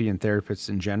therapy and therapists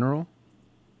in general?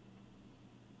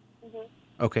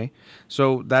 Mm-hmm. Okay,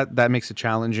 so that makes it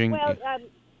challenging. Well,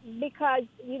 because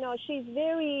she's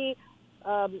very,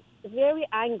 very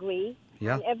angry.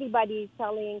 Yeah. And everybody's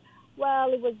telling,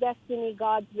 well, it was destiny,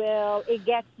 God's will. It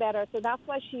gets better. So that's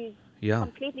why she's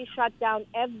completely shut down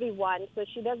everyone. So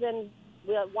she doesn't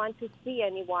want to see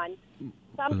anyone.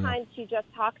 Sometimes she just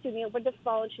talks to me over the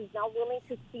phone. She's not willing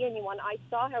to see anyone. I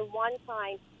saw her one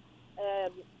time.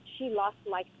 She lost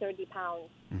like 30 pounds.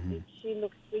 Mm-hmm. She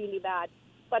looks really bad.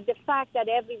 But the fact that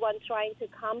everyone's trying to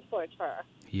comfort her.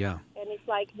 Yeah. And it's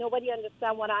like nobody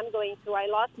understands what I'm going through. I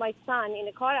lost my son in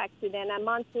a car accident. A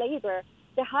month later,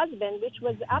 the husband, which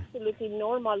was absolutely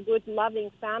normal, good,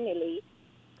 loving family,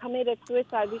 committed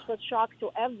suicide, which was shock to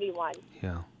everyone.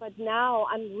 Yeah. But now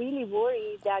I'm really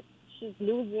worried that she's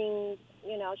losing.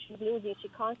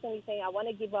 She's constantly saying, I want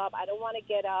to give up. I don't want to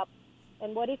get up.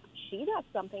 And what if she does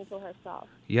something to herself?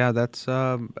 Yeah, that's,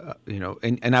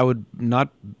 and I would not,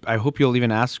 I hope you'll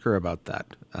even ask her about that.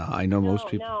 I know most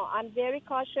people. No, I'm very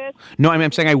cautious. No,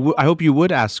 I'm saying I hope you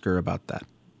would ask her about that.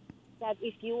 That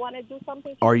if you want to do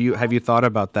something. Have you thought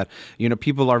about that?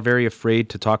 People are very afraid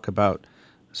to talk about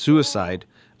suicide.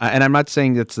 And I'm not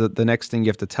saying that's the next thing you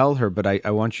have to tell her, but I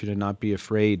want you to not be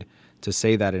afraid to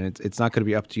say that. And it's not going to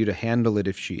be up to you to handle it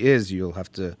if she is. You'll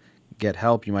have to get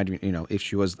help. You might, if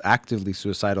she was actively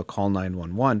suicidal, call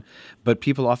 911. But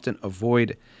people often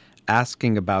avoid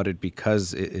asking about it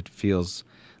because it feels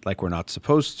like we're not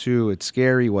supposed to. It's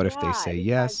scary. What if they say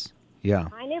yes? Yeah.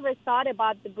 I never thought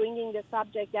about bringing the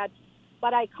subject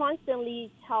but I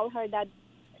constantly tell her that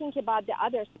think about the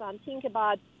other son. Think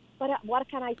about, what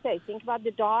can I say? Think about the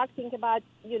dog. Think about,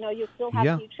 you still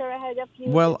have future ahead of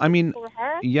you. Well, I mean, for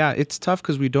her. Yeah, it's tough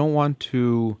because we don't want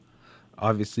to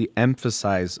obviously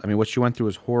emphasize. I mean, what she went through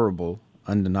is horrible,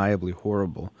 undeniably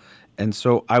horrible. And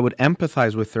so I would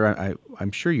empathize with her.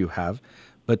 I'm sure you have.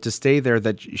 But to stay there,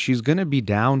 that she's going to be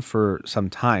down for some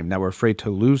time. Now, we're afraid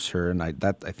to lose her, and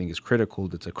that I think is critical.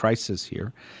 It's a crisis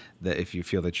here, that if you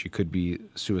feel that she could be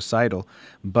suicidal.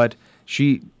 But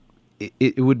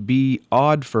it would be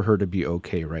odd for her to be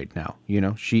okay right now.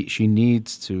 She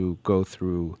needs to go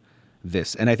through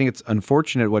this. And I think it's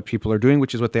unfortunate what people are doing,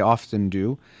 which is what they often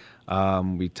do.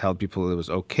 We tell people it was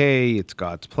okay, it's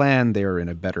God's plan, they're in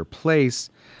a better place.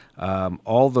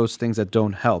 All those things that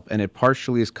don't help. And it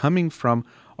partially is coming from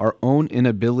our own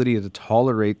inability to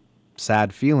tolerate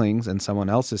sad feelings and someone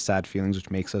else's sad feelings,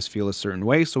 which makes us feel a certain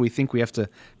way. So we think we have to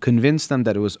convince them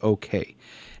that it was okay.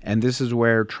 And this is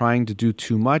where trying to do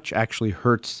too much actually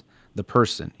hurts the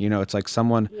person. You know, it's like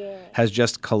someone has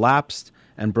just collapsed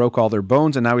and broke all their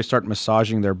bones, and now we start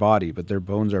massaging their body, but their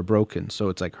bones are broken. So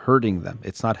it's like hurting them.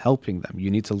 It's not helping them. You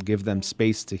need to give them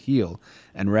space to heal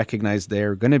and recognize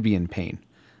they're going to be in pain.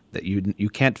 That you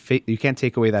can't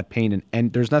take away that pain,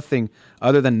 and there's nothing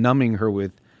other than numbing her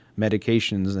with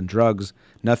medications and drugs.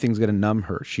 Nothing's going to numb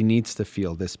her. She needs to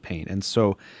feel this pain. And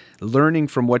so learning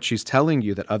from what she's telling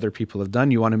you that other people have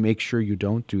done, you want to make sure you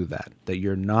don't do that, that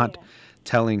you're not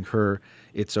telling her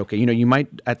it's okay. You know, you might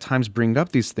at times bring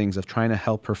up these things of trying to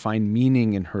help her find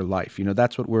meaning in her life. You know,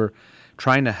 that's what we're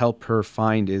trying to help her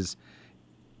find is,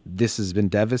 this has been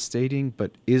devastating,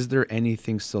 but is there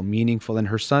anything still meaningful? And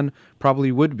her son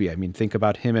probably would be. I mean, think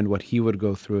about him and what he would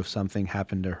go through if something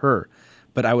happened to her.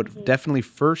 But I would definitely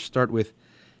first start with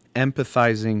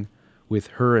empathizing with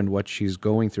her and what she's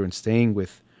going through and staying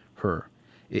with her.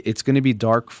 It's going to be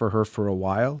dark for her for a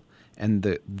while, and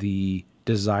the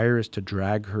desire is to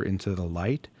drag her into the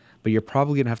light, but you're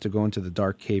probably going to have to go into the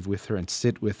dark cave with her and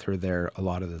sit with her there a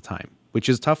lot of the time, which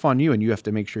is tough on you, and you have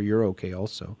to make sure you're okay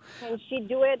also. Can she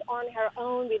do it on her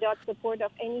own without support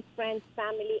of any friends,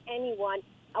 family, anyone,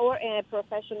 or a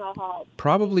professional help?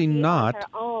 Probably not. On her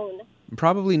own.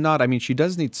 Probably not. I mean, she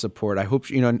does need support. I hope,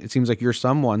 it seems like you're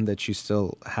someone that she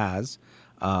still has,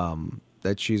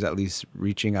 that she's at least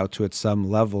reaching out to at some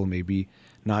level, maybe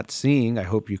not seeing. I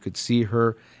hope you could see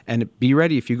her and be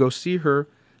ready. If you go see her,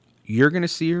 you're going to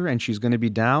see her and she's going to be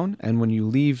down. And when you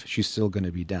leave, she's still going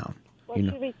to be down. Well,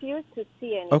 she refused to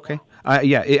see anyone. Okay.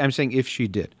 I'm saying if she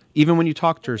did. Even when you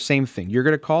talk to her, same thing. You're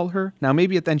going to call her. Now,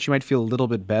 maybe then she might feel a little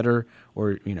bit better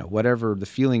or, whatever the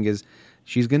feeling is.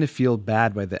 She's going to feel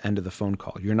bad by the end of the phone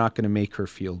call. You're not going to make her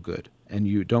feel good. And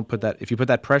you don't put that, if you put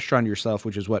that pressure on yourself,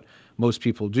 which is what most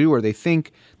people do, or they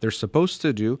think they're supposed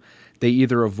to do, they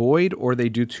either avoid or they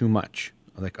do too much.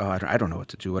 Like, oh, I don't know what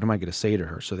to do. What am I going to say to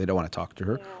her? So they don't want to talk to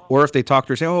her. Yeah. Or if they talk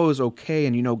to her, say, oh, it was okay.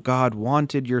 And, God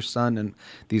wanted your son, and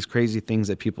these crazy things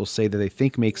that people say that they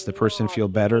think makes the person feel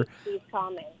better.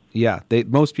 Yeah,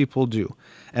 most people do.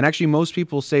 And actually, most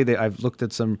people say that I've looked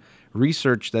at some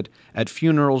research that at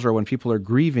funerals or when people are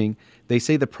grieving, they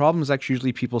say the problem is actually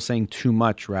usually people saying too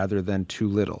much rather than too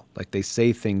little. Like they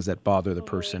say things that bother the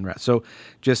person. So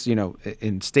just,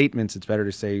 in statements, it's better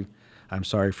to say, I'm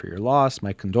sorry for your loss,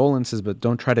 my condolences, but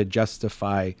don't try to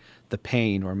justify the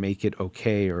pain or make it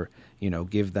okay or,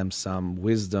 give them some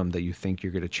wisdom that you think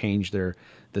you're going to change the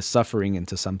suffering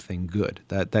into something good.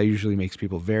 That usually makes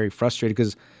people very frustrated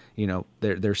because,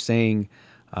 they're saying,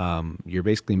 you're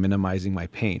basically minimizing my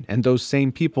pain. And those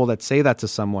same people that say that to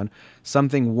someone,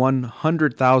 something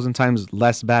 100,000 times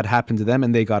less bad happened to them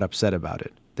and they got upset about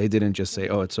it. They didn't just say,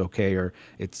 oh, it's okay, or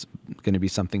it's going to be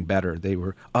something better. They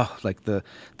were, like the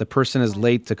person is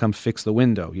late to come fix the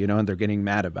window, and they're getting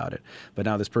mad about it. But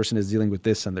now this person is dealing with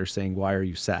this and they're saying, why are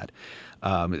you sad?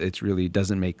 It really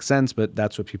doesn't make sense, but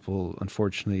that's what people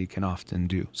unfortunately can often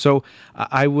do. So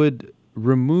I would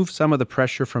remove some of the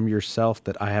pressure from yourself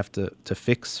that I have to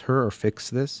fix her or fix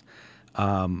this.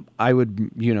 I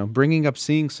would, bringing up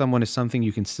seeing someone is something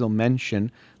you can still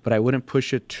mention, but I wouldn't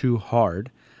push it too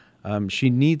hard. She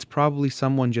needs probably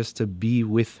someone just to be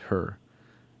with her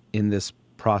in this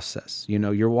process.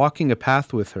 You're walking a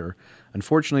path with her.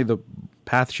 Unfortunately, the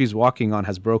path she's walking on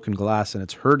has broken glass and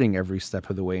it's hurting every step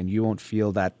of the way and you won't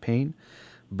feel that pain.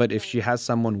 But if she has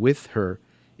someone with her,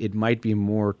 it might be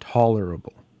more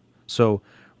tolerable. So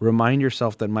remind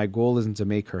yourself that my goal isn't to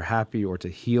make her happy or to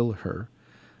heal her.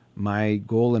 My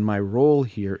goal and my role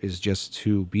here is just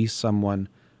to be someone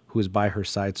who is by her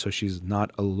side so she's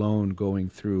not alone going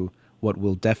through what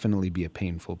will definitely be a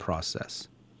painful process.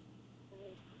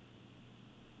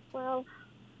 Well,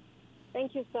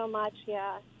 thank you so much.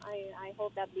 Yeah, I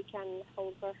hope that we can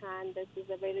hold her hand. This is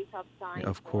a very tough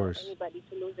time for anybody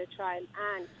to lose a child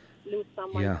and lose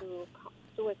someone to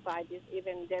suicide is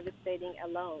even devastating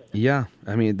alone. Yeah,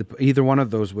 I mean, either one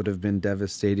of those would have been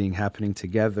devastating happening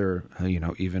together,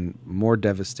 even more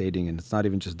devastating. And it's not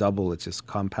even just double, it's just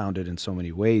compounded in so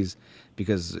many ways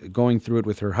because going through it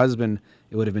with her husband,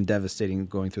 it would have been devastating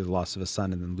going through the loss of a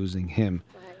son and then losing him.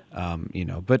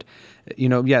 Right. But,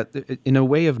 in a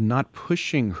way of not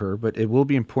pushing her, but it will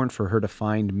be important for her to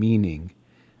find meaning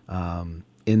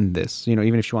in this.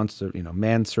 Even if she wants to,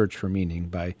 Man's Search for Meaning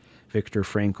by Viktor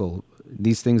Frankl.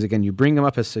 These things, again, you bring them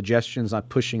up as suggestions, not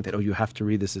pushing that, you have to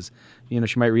read this.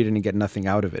 She might read it and get nothing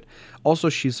out of it. Also,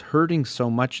 she's hurting so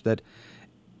much that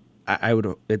I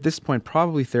would, at this point,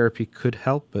 probably therapy could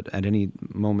help, but at any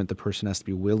moment the person has to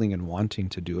be willing and wanting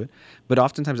to do it. But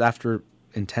oftentimes after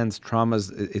intense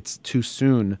traumas, it's too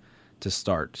soon to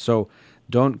start. So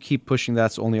don't keep pushing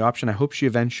that's the only option. I hope she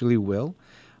eventually will.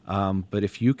 But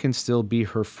if you can still be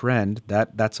her friend,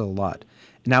 that's a lot.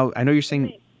 Now, I know you're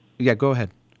saying, yeah, go ahead.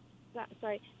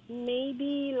 Sorry,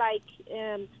 maybe like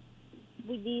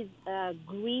with these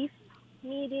grief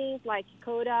meetings like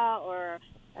CODA or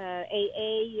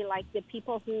AA, like the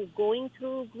people who going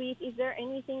through grief, is there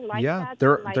anything like that?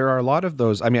 Yeah, there are a lot of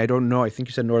those. I mean, I don't know. I think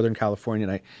you said Northern California,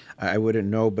 and I wouldn't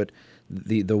know, but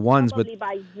the ones, probably but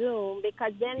by Zoom,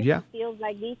 because then yeah. it feels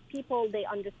like these people, they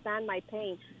understand my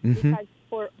pain. Mm-hmm. Because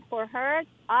for her,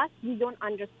 us, we don't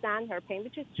understand her pain,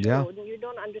 which is true. Yeah. You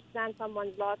don't understand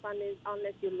someone's loss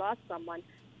unless you lost someone.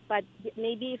 But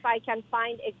maybe if I can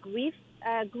find a grief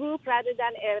group rather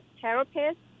than a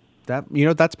therapist.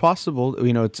 That's possible.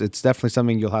 It's definitely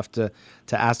something you'll have to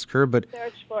ask her. But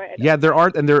search for it. Yeah, there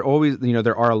are, and there always,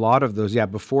 there are a lot of those. Yeah,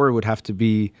 before it would have to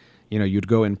be, you'd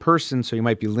go in person, so you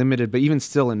might be limited. But even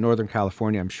still, in Northern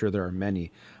California, I'm sure there are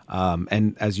many.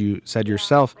 And as you said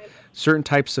yourself, certain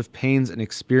types of pains and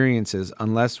experiences,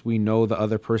 unless we know the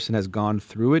other person has gone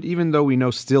through it, even though we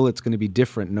know still it's going to be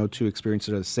different, no two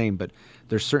experiences are the same, but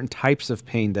there's certain types of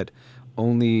pain that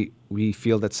only we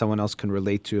feel that someone else can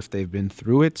relate to if they've been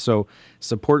through it. So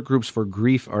support groups for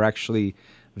grief are actually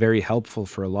very helpful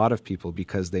for a lot of people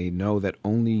because they know that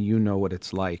only you know what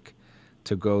it's like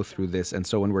to go through this. And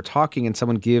so when we're talking and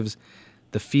someone gives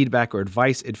the feedback or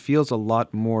advice, it feels a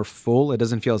lot more full. It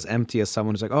doesn't feel as empty as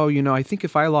someone who's like, I think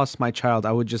if I lost my child,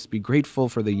 I would just be grateful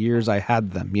for the years I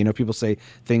had them. People say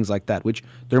things like that, which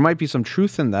there might be some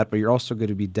truth in that, but you're also going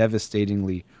to be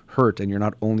devastatingly hurt. And you're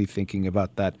not only thinking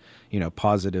about that,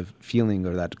 positive feeling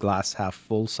or that glass half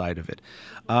full side of it.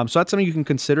 So that's something you can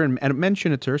consider and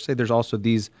mention it to her. Say there's also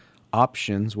these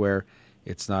options where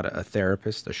it's not a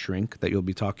therapist, a shrink that you'll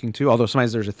be talking to. Although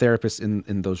sometimes there's a therapist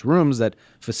in those rooms that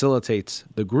facilitates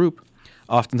the group.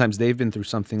 Oftentimes they've been through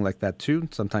something like that too,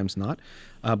 sometimes not.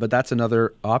 But that's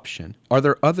another option. Are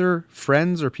there other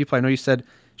friends or people? I know you said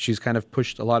she's kind of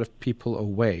pushed a lot of people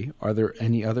away. Are there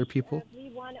any other people?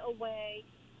 Everyone away.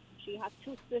 She has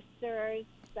two sisters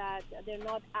that they're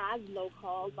not as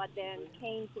local, but then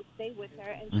came to stay with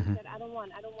her. And she said, I don't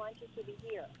want you to be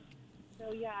here.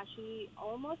 So, yeah, she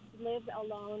almost lived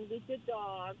alone with the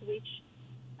dog, which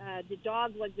the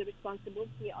dog was the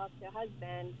responsibility of the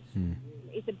husband.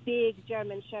 It's a big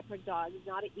German Shepherd dog. It's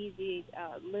not an easy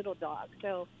little dog.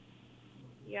 So,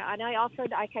 yeah, and I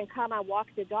offered I can come and walk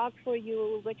the dog for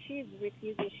you, but she's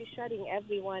refusing. She's shutting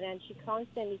everyone, and she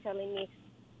constantly telling me,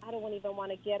 I don't even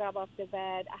want to get up off the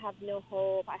bed. I have no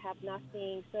hope. I have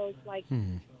nothing. So it's like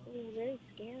it's very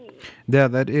scary. Yeah,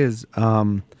 that is.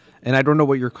 And I don't know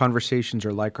what your conversations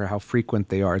are like or how frequent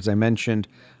they are. As I mentioned,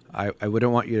 I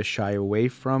wouldn't want you to shy away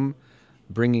from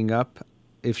bringing up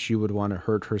if she would want to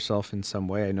hurt herself in some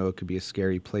way. I know it could be a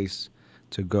scary place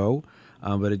to go,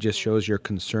 but it just shows your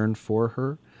concern for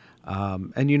her.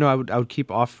 And, I would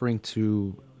keep offering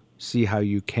to see how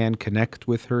you can connect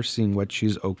with her, seeing what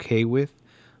she's okay with.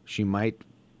 She might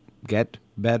get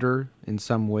better in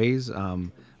some ways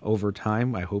over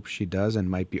time. I hope she does and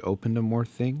might be open to more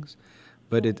things.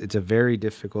 But it's a very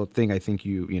difficult thing. I think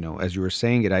as you were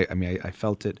saying it, I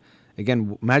felt it.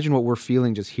 Again, imagine what we're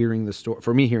feeling just hearing the story.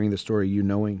 For me, hearing the story,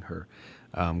 knowing her,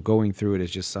 going through it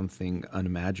is just something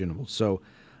unimaginable. So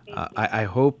I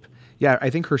hope, I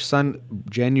think her son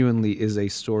genuinely is a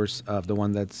source of the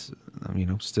one that's,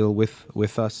 still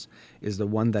with us, is the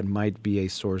one that might be a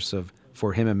source of,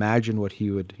 for him, imagine what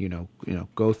he would,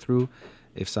 go through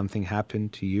if something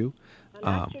happened to you.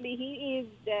 Actually, he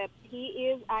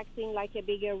is acting like a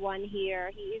bigger one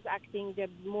here. He is acting the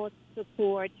most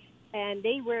support, and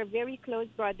they were very close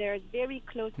brothers, very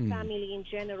close family in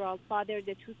general. Father,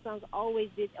 the two sons always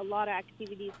did a lot of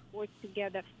activities, sports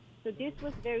together. So this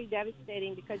was very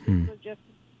devastating because this was just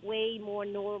way more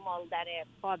normal than a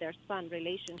father-son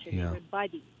relationship. They were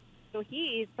buddies. So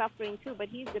he is suffering too, but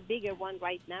he's the bigger one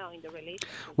right now in the relationship.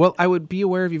 Well, I would be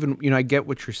aware of even, I get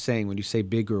what you're saying when you say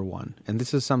bigger one. And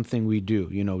this is something we do.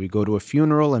 We go to a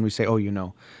funeral and we say,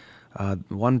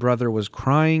 one brother was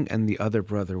crying and the other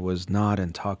brother was not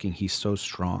and talking. He's so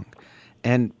strong.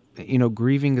 And,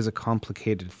 grieving is a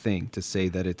complicated thing to say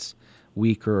that it's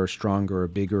weaker or stronger or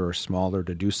bigger or smaller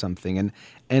to do something.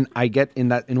 And I get in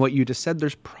what you just said,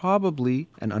 there's probably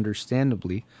and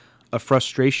understandably a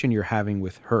frustration you're having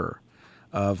with her.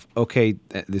 of, okay,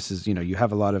 this is, you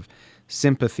have a lot of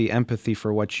sympathy, empathy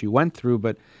for what she went through,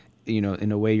 but,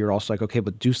 in a way you're also like, okay,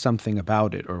 but do something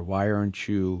about it, or why aren't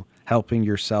you helping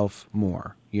yourself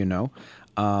more,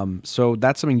 So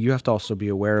that's something you have to also be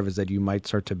aware of, is that you might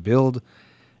start to build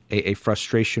a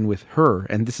frustration with her.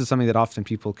 And this is something that often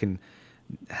people can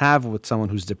have with someone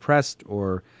who's depressed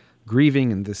or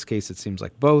grieving. In this case, it seems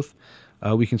like both.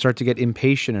 We can start to get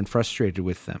impatient and frustrated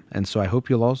with them. And so I hope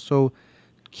you'll also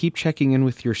keep checking in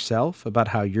with yourself about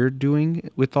how you're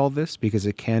doing with all this, because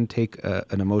it can take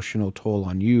an emotional toll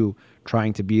on you,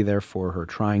 trying to be there for her,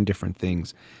 trying different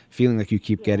things, feeling like you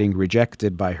keep getting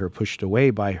rejected by her, pushed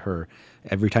away by her.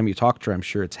 Every time you talk to her, I'm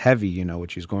sure it's heavy,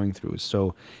 what she's going through is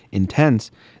so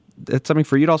intense. That's something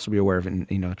for you to also be aware of. And,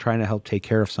 trying to help take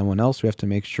care of someone else, we have to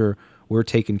make sure we're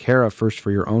taken care of first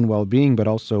for your own well-being, but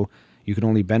also you can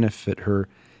only benefit her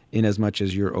in as much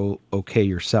as you're okay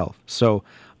yourself. So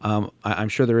I'm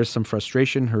sure there is some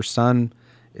frustration. Her son,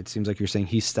 it seems like you're saying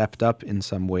he stepped up in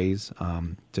some ways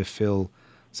to fill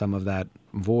some of that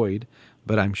void,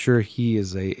 but I'm sure he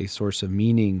is a source of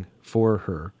meaning for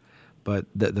her. But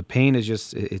the pain is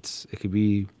just, it could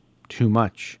be too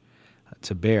much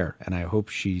to bear. And I hope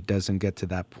she doesn't get to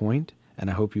that point. And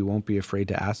I hope you won't be afraid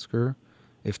to ask her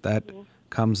if that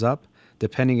comes up.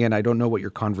 Depending, and I don't know what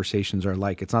your conversations are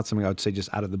like. It's not something I would say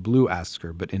just out of the blue ask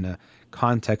her, but in a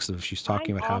context of if she's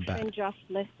talking about how bad. I often just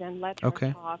listen, let her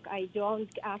talk. I don't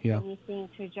ask anything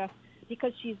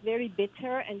because she's very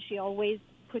bitter, and she always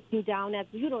puts me down as,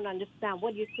 you don't understand,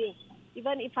 what do you think?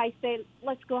 Even if I say,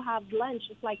 let's go have lunch,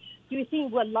 it's like, do you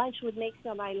think lunch would make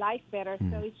my life better?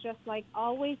 So it's just like,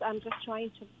 always I'm just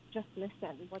trying to just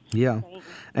listen what she's saying.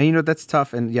 And that's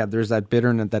tough. And there's that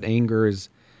bitterness, that anger is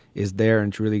there,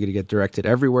 and it's really going to get directed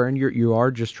everywhere, and you are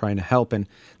just trying to help. And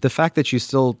the fact that she's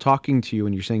still talking to you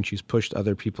and you're saying she's pushed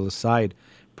other people aside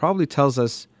probably tells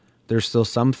us there's still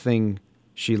something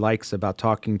she likes about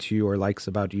talking to you, or likes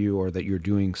about you, or that you're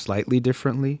doing slightly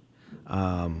differently.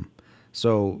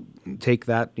 So take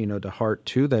that, to heart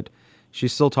too, that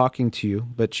she's still talking to you,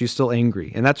 but she's still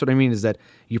angry. And that's what I mean, is that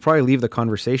you probably leave the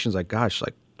conversations like, gosh,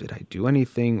 like, did I do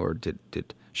anything? Or did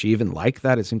she even like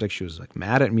that? It seems like she was like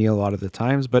mad at me a lot of the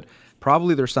times, but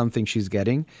probably there's something she's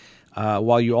getting.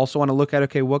 While you also want to look at,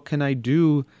 okay, what can I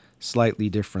do slightly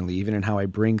differently, even in how I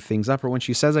bring things up? Or when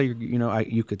she says,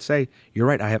 you could say, you're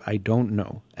right, I don't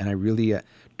know. And I really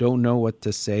don't know what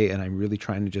to say. And I'm really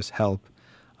trying to just help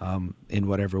in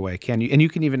whatever way I can. And you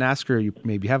can even ask her, you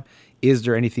maybe have, is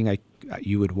there anything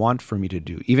you would want for me to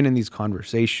do, even in these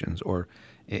conversations or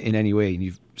in any way? And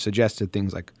you've suggested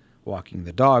things like walking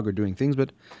the dog or doing things,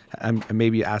 but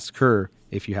maybe ask her,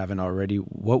 if you haven't already,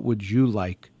 what would you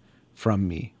like from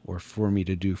me or for me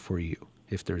to do for you,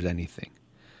 if there's anything?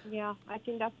 Yeah, I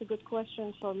think that's a good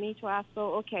question for me to ask.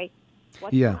 So, okay,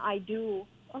 what can I do?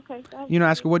 Okay.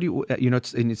 Ask her, what do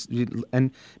you,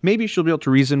 and maybe she'll be able to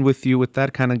reason with you with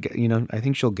that kind of, I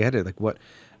think she'll get it. Like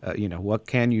what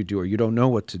can you do? Or you don't know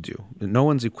what to do. No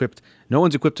one's equipped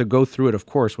to go through it, of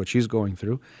course, what she's going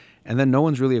through. And then no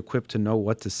one's really equipped to know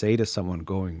what to say to someone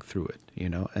going through it,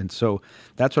 And so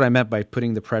that's what I meant by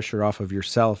putting the pressure off of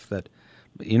yourself, that,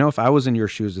 if I was in your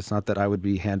shoes, it's not that I would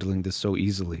be handling this so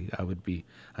easily.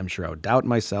 I'm sure I would doubt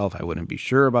myself. I wouldn't be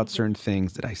sure about certain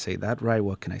things. Did I say that right?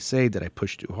 What can I say? Did I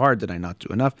push too hard? Did I not do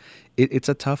enough? It's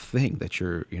a tough thing that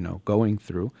you're, going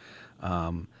through,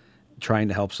 trying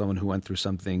to help someone who went through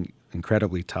something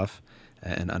incredibly tough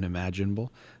and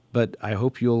unimaginable. But I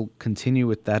hope you'll continue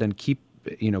with that and keep,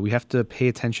 we have to pay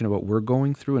attention to what we're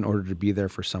going through in order to be there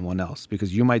for someone else,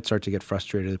 because you might start to get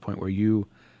frustrated to the point where you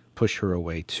push her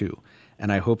away too.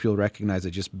 And I hope you'll recognize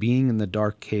that just being in the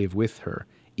dark cave with her,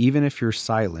 even if you're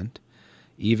silent,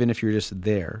 even if you're just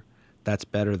there, that's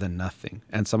better than nothing.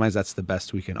 And sometimes that's the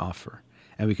best we can offer.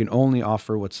 And we can only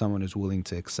offer what someone is willing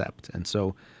to accept. And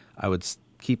so I would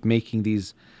keep making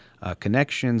these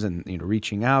connections and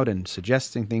reaching out and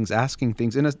suggesting things, asking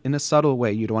things in a subtle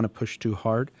way. You don't want to push too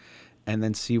hard, and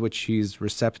then see what she's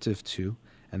receptive to.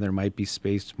 And there might be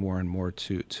space more and more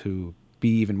to be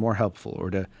even more helpful,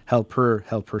 or to help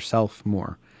herself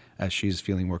more as she's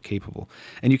feeling more capable.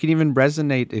 And you can even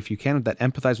resonate, if you can, with that,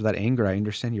 empathize with that anger. I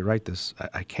understand, you're right.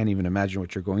 I can't even imagine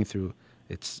what you're going through.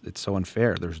 It's so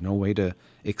unfair. There's no way to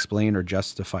explain or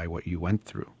justify what you went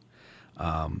through.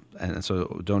 And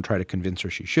so don't try to convince her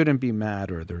she shouldn't be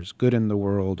mad, or there's good in the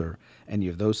world, or any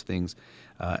of those things.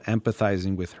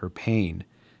 Empathizing with her pain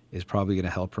is probably going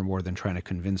to help her more than trying to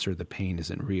convince her the pain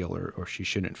isn't real, or she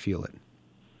shouldn't feel it.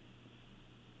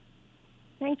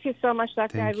 Thank you so much,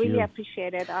 Doctor. Thank I really you.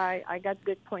 appreciate it. I got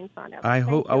good points on it. I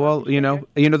hope. Thank you. Well,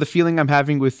 Appreciate it. the feeling I'm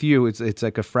having with you, it's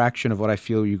like a fraction of what I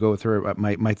feel you go through.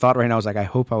 My thought right now is like, I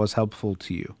hope I was helpful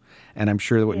to you, and I'm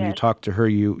sure that when you Yes. talk to her,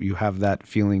 you have that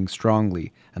feeling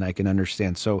strongly, and I can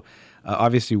understand. So,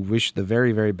 obviously, wish the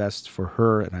very very best for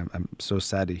her, and I'm so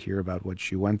sad to hear about what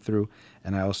she went through,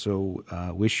 and I also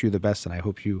wish you the best, and I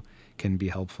hope you can be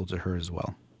helpful to her as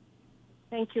well.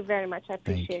 Thank you very much. I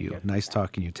appreciate Thank you. your Nice feedback.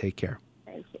 talking to you. Take care.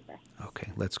 Thank you. Bye. Okay,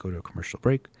 let's go to a commercial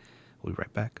break. We'll be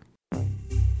right back.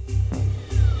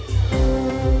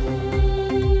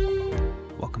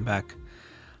 Welcome back.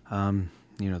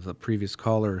 The previous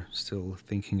caller still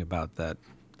thinking about that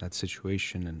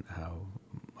situation and how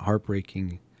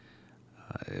heartbreaking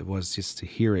it was just to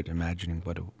hear it, imagining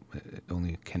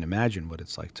only can imagine what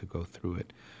it's like to go through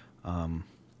it. And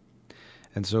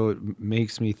so it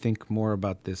makes me think more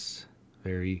about this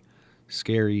very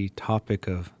scary topic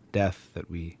of death that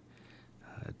we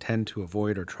tend to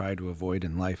avoid or try to avoid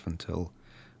in life until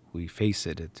we face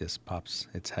it. It just pops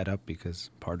its head up because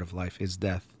part of life is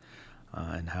death,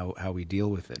 and how we deal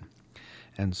with it.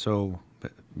 And so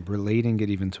relating it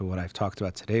even to what I've talked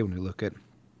about today, when we look at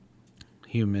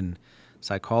human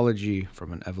psychology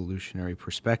from an evolutionary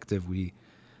perspective, we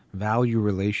value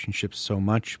relationships so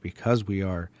much because we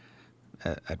are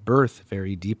at birth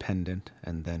very dependent,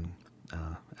 and then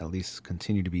at least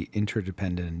continue to be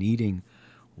interdependent and needing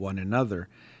one another,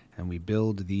 and we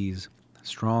build these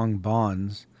strong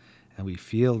bonds and we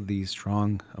feel these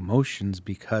strong emotions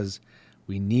because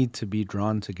we need to be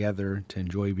drawn together to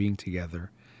enjoy being together,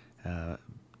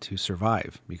 to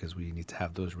survive, because we need to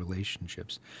have those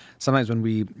relationships. Sometimes when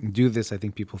we do this, I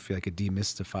think people feel like it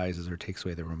demystifies or takes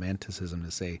away the romanticism to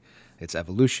say it's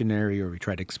evolutionary, or we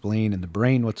try to explain in the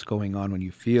brain what's going on when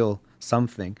you feel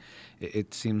something.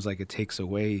 It seems like it takes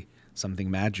away something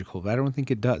magical, but I don't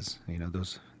think it does.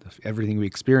 Everything we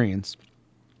experience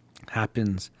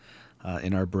happens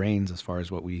in our brains as far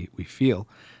as what we feel,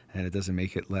 and it doesn't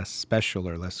make it less special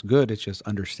or less good. It's just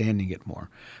understanding it more.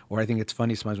 Or I think it's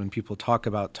funny sometimes when people talk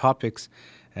about topics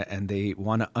and they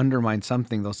want to undermine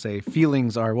something, they'll say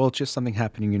feelings are, well, it's just something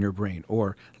happening in your brain,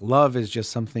 or love is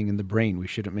just something in the brain. We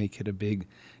shouldn't make it a big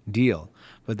deal.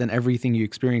 But then everything you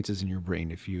experience is in your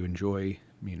brain. If you enjoy,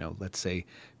 let's say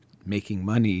making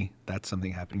money, that's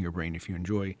something happening in your brain. If you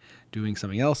enjoy doing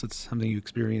something else, it's something you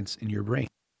experience in your brain.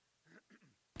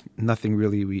 Nothing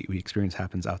really we experience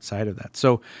happens outside of that.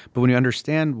 So, but when you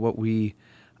understand what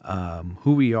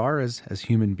who we are as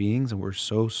human beings, and we're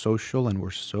so social and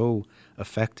we're so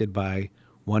affected by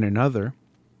one another,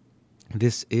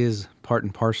 this is part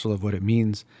and parcel of what it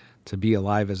means to be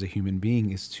alive as a human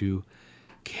being, is to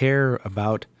care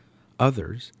about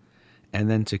others, and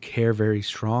then to care very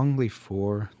strongly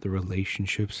for the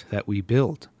relationships that we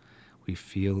build. We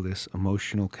feel this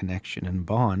emotional connection and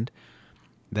bond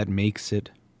that makes it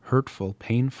hurtful,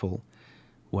 painful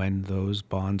when those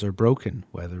bonds are broken,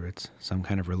 whether it's some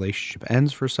kind of relationship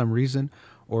ends for some reason,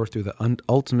 or through the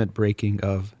ultimate breaking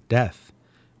of death,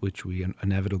 which we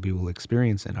inevitably will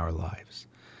experience in our lives.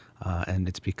 And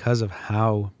it's because of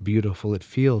how beautiful it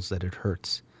feels that it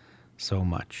hurts so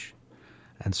much.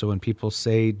 And so when people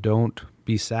say don't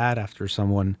be sad after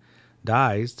someone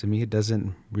dies, to me it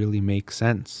doesn't really make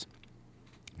sense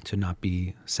to not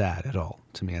be sad at all.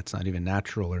 To me, that's not even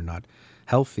natural or not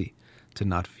healthy to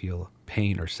not feel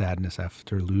pain or sadness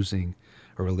after losing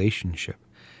a relationship.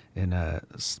 In a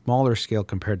smaller scale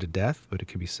compared to death, but it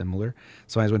could be similar.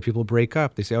 Sometimes when people break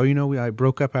up, they say, I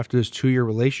broke up after this 2-year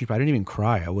relationship. I didn't even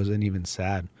cry. I wasn't even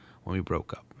sad when we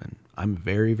broke up. And I'm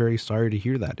very, very sorry to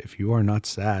hear that. If you are not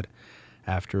sad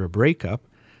after a breakup,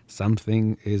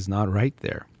 something is not right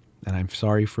there. And I'm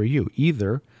sorry for you.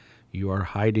 Either you are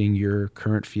hiding your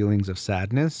current feelings of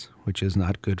sadness, which is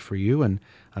not good for you, and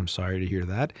I'm sorry to hear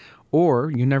that,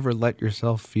 or you never let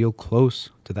yourself feel close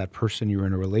to that person you're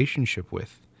in a relationship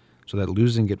with, so that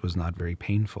losing it was not very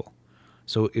painful.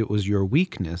 So it was your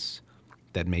weakness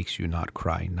that makes you not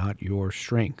cry, not your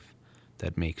strength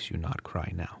that makes you not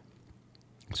cry now.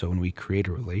 So when we create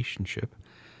a relationship,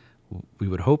 we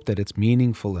would hope that it's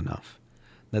meaningful enough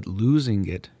that losing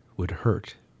it would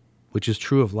hurt, which is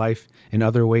true of life in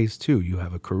other ways too. You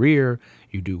have a career,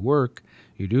 you do work,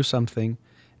 you do something,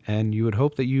 and you would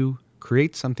hope that you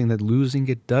create something that losing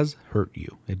it does hurt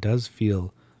you. It does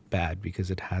feel bad because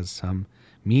it has some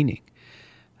meaning.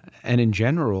 And in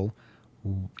general,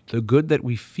 the good that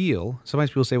we feel, sometimes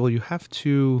people say, well, you have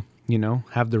to,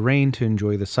 have the rain to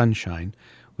enjoy the sunshine,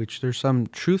 which there's some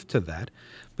truth to that.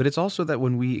 But it's also that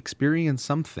when we experience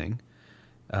something,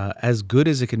 as good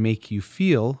as it can make you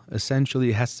feel, essentially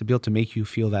it has to be able to make you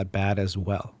feel that bad as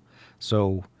well.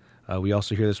 So We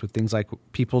also hear this with things like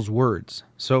people's words.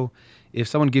 So if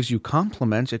someone gives you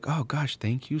compliments, like, oh gosh,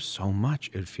 thank you so much.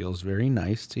 It feels very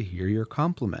nice to hear your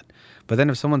compliment. But then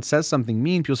if someone says something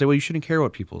mean, people say, well, you shouldn't care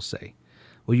what people say.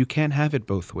 Well, you can't have it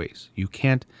both ways. You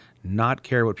can't not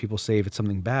care what people say if it's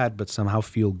something bad, but somehow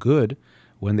feel good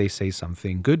when they say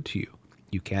something good to you.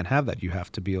 You can't have that. You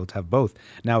have to be able to have both.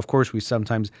 Now, of course, we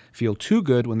sometimes feel too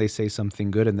good when they say something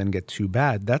good and then get too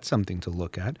bad. That's something to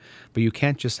look at. But you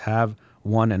can't just have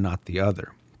one and not the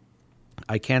other.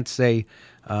 I can't say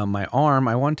my arm,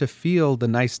 I want to feel the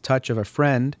nice touch of a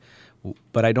friend,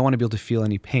 but I don't want to be able to feel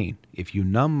any pain. If you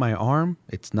numb my arm,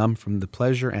 it's numb from the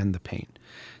pleasure and the pain.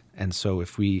 And so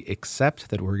if we accept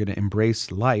that we're going to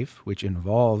embrace life, which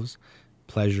involves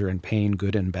pleasure and pain,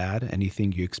 good and bad,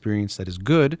 anything you experience that is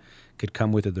good could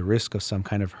come with the risk of some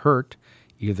kind of hurt,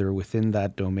 either within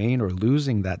that domain or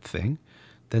losing that thing,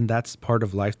 then that's part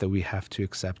of life that we have to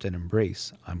accept and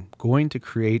embrace. I'm going to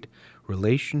create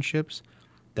relationships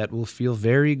that will feel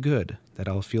very good, that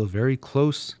I'll feel very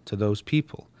close to those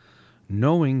people,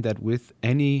 knowing that with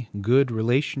any good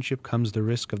relationship comes the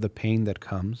risk of the pain that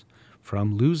comes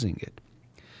from losing it.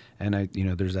 And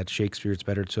there's that Shakespeare, it's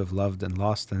better to have loved and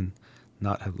lost than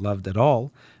not have loved at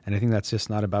all. And I think that's just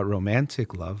not about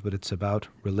romantic love, but it's about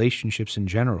relationships in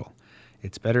general.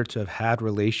 It's better to have had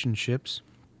relationships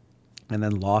and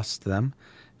then lost them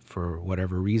for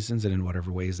whatever reasons and in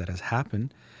whatever ways that has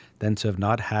happened, than to have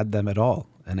not had them at all.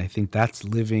 And I think that's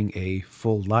living a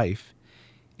full life,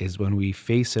 is when we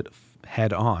face it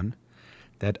head on,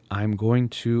 that I'm going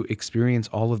to experience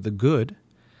all of the good,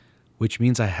 which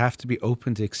means I have to be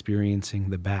open to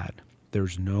experiencing the bad.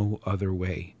 There's no other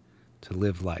way to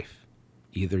live life.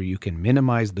 Either you can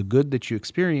minimize the good that you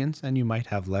experience, and you might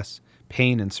have less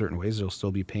pain in certain ways. There'll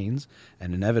still be pains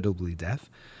and inevitably death.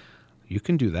 You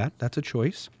can do that. That's a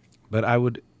choice. But I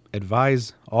would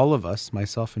advise all of us,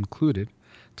 myself included,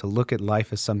 to look at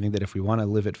life as something that if we want to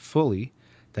live it fully,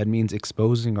 that means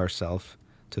exposing ourselves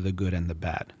to the good and the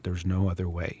bad. There's no other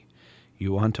way.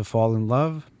 You want to fall in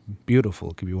love?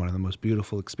 Beautiful. It can be one of the most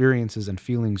beautiful experiences and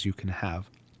feelings you can have.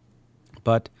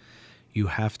 But you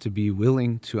have to be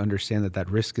willing to understand that that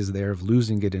risk is there of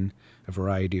losing it in a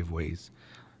variety of ways.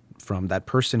 From that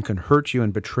person can hurt you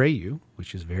and betray you,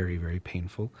 which is very, very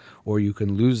painful, or you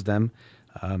can lose them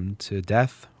to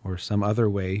death or some other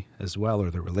way as well, or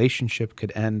the relationship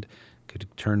could end, could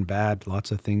turn bad.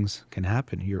 Lots of things can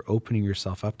happen. You're opening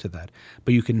yourself up to that.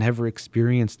 But you can never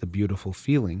experience the beautiful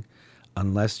feeling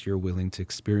unless you're willing to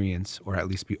experience, or at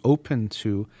least be open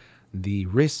to, the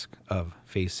risk of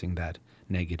facing that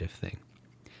negative thing.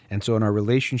 And so in our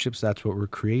relationships, that's what we're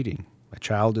creating. A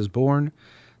child is born,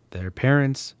 their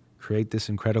parents create this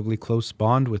incredibly close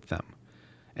bond with them.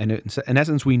 And in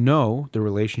essence, we know the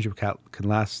relationship can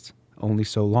last only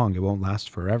so long. It won't last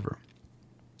forever.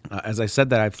 As I said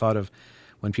that, I've thought of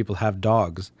when people have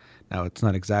dogs. Now, it's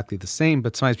not exactly the same,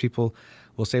 but sometimes people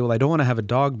will say, well, I don't want to have a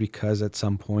dog because at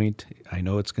some point I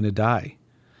know it's going to die.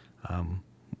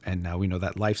 And now we know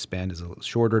that lifespan is a little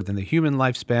shorter than the human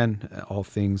lifespan, all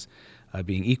things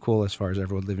being equal as far as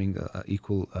everyone living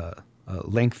equal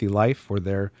lengthy life for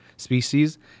their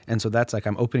species. And so that's like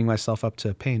I'm opening myself up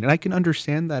to pain. And I can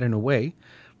understand that in a way,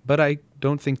 but I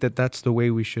don't think that that's the way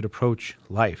we should approach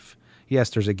life. Yes,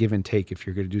 there's a give and take. If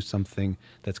you're going to do something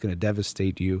that's going to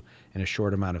devastate you in a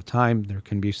short amount of time, there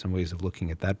can be some ways of looking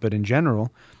at that. But in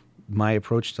general, my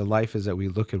approach to life is that we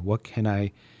look at what can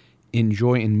I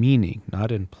enjoy in meaning,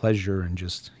 not in pleasure and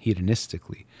just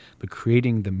hedonistically, but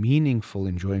creating the meaningful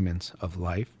enjoyments of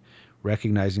life,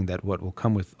 recognizing that what will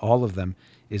come with all of them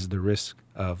is the risk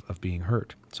of being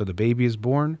hurt. So the baby is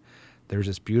born, there's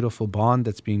this beautiful bond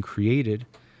that's being created,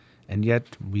 and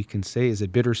yet we can say, is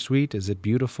it bittersweet? Is it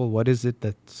beautiful? What is it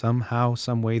that somehow,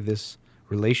 some way this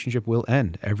relationship will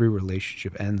end? Every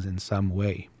relationship ends in some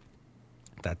way.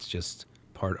 That's just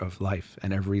part of life,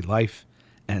 and every life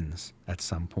ends at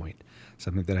some point.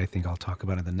 Something that I think I'll talk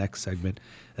about in the next segment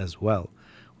as well.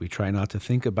 We try not to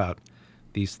think about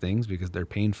these things because they're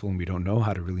painful and we don't know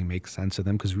how to really make sense of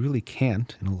them, because we really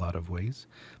can't in a lot of ways.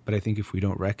 But I think if we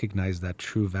don't recognize that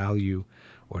true value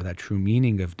or that true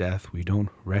meaning of death, we don't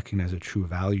recognize the true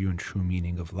value and true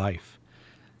meaning of life.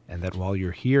 And that while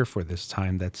you're here for this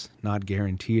time, that's not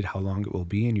guaranteed how long it will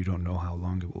be, and you don't know how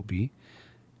long it will be.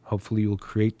 Hopefully you'll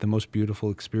create the most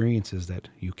beautiful experiences that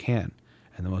you can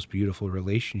and the most beautiful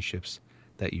relationships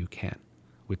that you can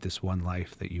with this one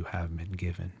life that you have been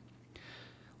given.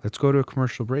 Let's go to a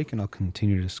commercial break and I'll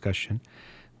continue the discussion.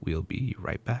 We'll be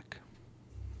right back.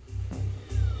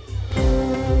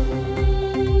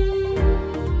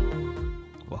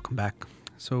 Welcome back.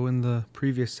 So in the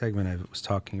previous segment, I was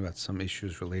talking about some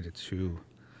issues related to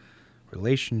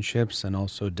relationships and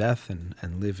also death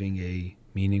and living a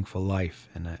meaningful life.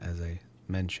 And as I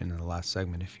mentioned in the last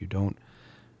segment, if you don't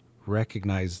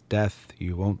recognize death,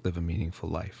 you won't live a meaningful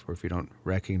life. Or if you don't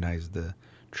recognize the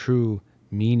true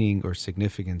meaning or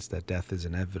significance that death is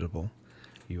inevitable,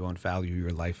 you won't value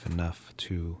your life enough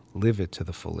to live it to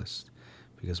the fullest,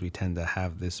 because we tend to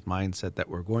have this mindset that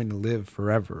we're going to live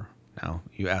forever. Now,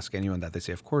 you ask anyone that, they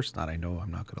say, of course not. I know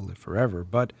I'm not going to live forever,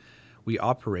 but we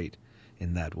operate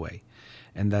in that way.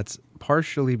 And that's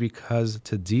partially because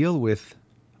to deal with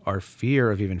our fear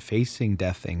of even facing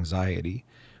death anxiety,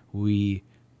 we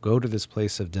go to this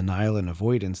place of denial and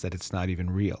avoidance that it's not even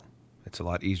real. It's a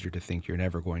lot easier to think you're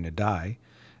never going to die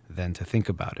than to think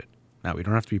about it. Now, we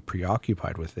don't have to be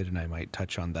preoccupied with it, and I might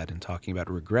touch on that in talking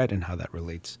about regret and how that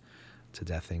relates to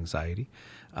death anxiety.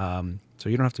 So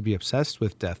you don't have to be obsessed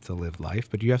with death to live life,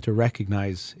 but you have to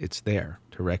recognize it's there,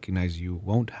 to recognize you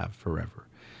won't have forever.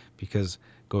 Because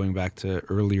going back to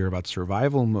earlier about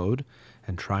survival mode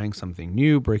and trying something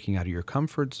new, breaking out of your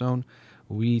comfort zone,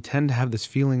 we tend to have this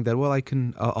feeling that, well,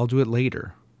 I'll do it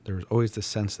later. There's always the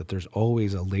sense that there's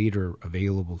always a later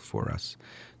available for us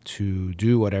to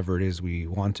do whatever it is we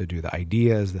want to do, the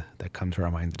ideas that come to our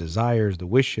mind, the desires, the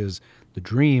wishes, the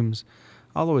dreams.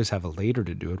 I'll always have a later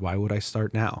to do it. Why would I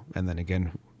start now? And then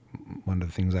again, one of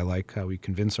the things I like how we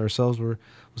convince ourselves, we'll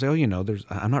say,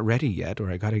 I'm not ready yet,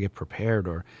 or I got to get prepared,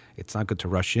 or it's not good to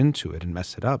rush into it and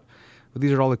mess it up. But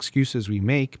these are all excuses we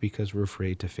make because we're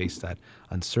afraid to face that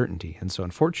uncertainty. And so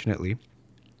unfortunately,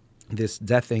 this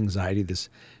death anxiety, this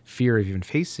fear of even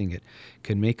facing it,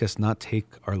 can make us not take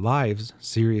our lives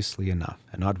seriously enough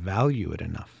and not value it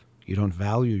enough. You don't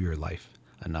value your life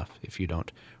enough if you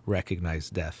don't recognize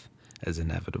death as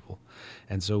inevitable.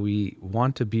 And so we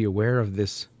want to be aware of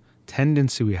this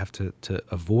tendency we have to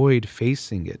avoid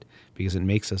facing it, because it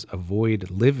makes us avoid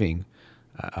living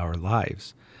our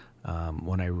lives.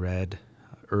 When I read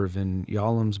Irvin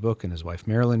Yalom's book and his wife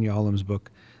Marilyn Yalom's book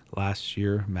last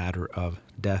year, Matter of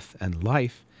Death and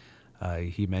Life,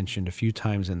 he mentioned a few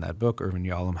times in that book, Irvin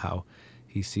Yalom, how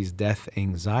he sees death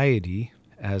anxiety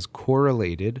as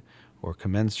correlated or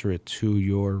commensurate to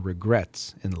your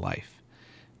regrets in life.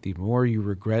 The more you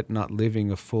regret not living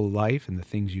a full life and the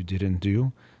things you didn't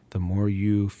do, the more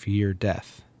you fear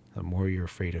death, the more you're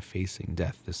afraid of facing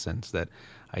death, the sense that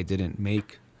I didn't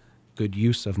make good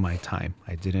use of my time.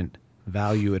 I didn't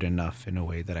value it enough in a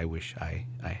way that I wish I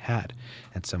had.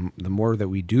 And so the more that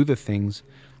we do the things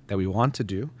that we want to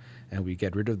do and we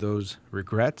get rid of those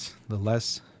regrets, the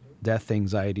less death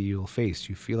anxiety you'll face.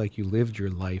 You feel like you lived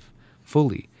your life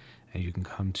fully, and you can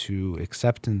come to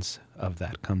acceptance of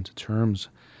that, come to terms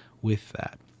with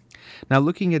that. Now,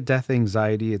 looking at death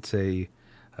anxiety, it's a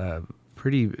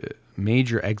pretty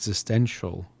major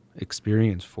existential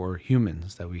experience for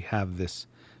humans, that we have this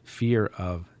fear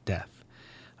of death.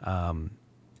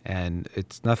 And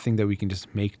it's nothing that we can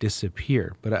just make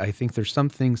disappear. But I think there's some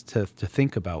things to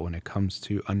think about when it comes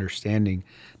to understanding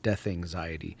death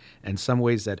anxiety, and some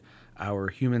ways that our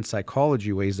human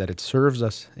psychology, ways that it serves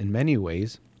us in many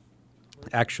ways,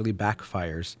 actually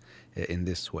backfires in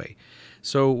this way.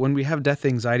 So when we have death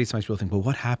anxiety, sometimes people think, well,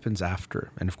 what happens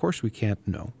after? And of course we can't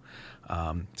know.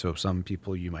 So some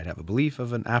people, you might have a belief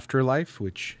of an afterlife,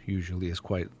 which usually is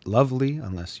quite lovely,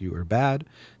 unless you are bad.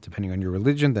 Depending on your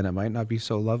religion, then it might not be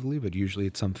so lovely, but usually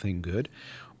it's something good.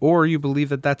 Or you believe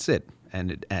that that's it, and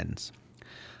it ends.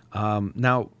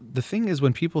 Now, the thing is,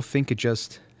 when people think it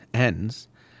just ends,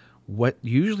 what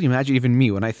you usually imagine, even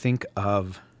me, when I think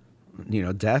of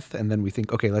death, and then we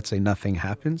think, okay, let's say nothing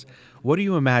happens. What do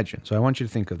you imagine? So I want you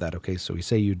to think of that. Okay, so we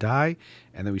say you die,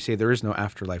 and then we say there is no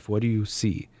afterlife. What do you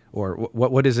see? Or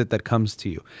what is it that comes to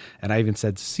you? And I even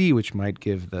said see, which might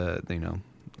give the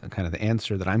kind of the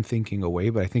answer that I'm thinking away.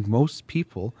 But I think most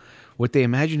people, what they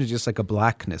imagine is just like a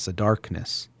blackness, a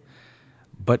darkness.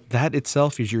 But that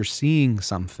itself is you're seeing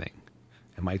something.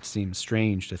 It might seem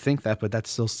strange to think that, but that's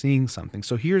still seeing something.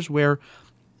 So here's where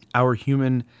our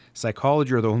human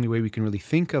psychology, or the only way we can really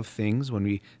think of things when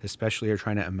we especially are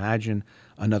trying to imagine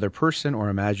another person or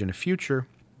imagine a future,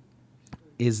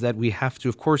 is that we have to,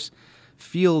 of course,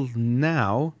 feel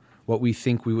now what we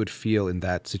think we would feel in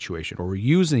that situation, or we're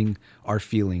using our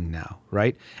feeling now,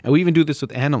 right? And we even do this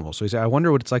with animals. So we say, I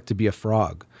wonder what it's like to be a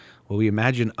frog. Well, we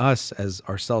imagine us as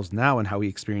ourselves now and how we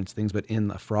experience things, but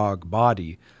in a frog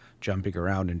body, jumping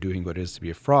around and doing what it is to be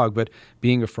a frog. But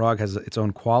being a frog has its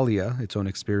own qualia, its own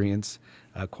experience,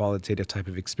 a qualitative type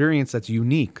of experience that's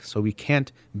unique. So we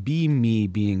can't be me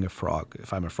being a frog.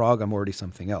 If I'm a frog, I'm already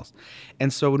something else.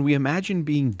 And so when we imagine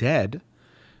being dead,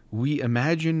 we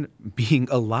imagine being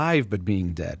alive but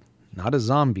being dead. Not a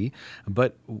zombie,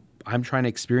 but I'm trying to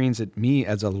experience me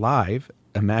as alive,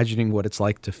 imagining what it's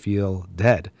like to feel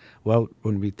dead. Well,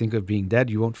 when we think of being dead,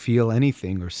 you won't feel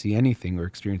anything or see anything or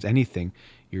experience anything.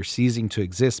 You're ceasing to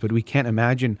exist, but we can't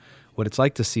imagine what it's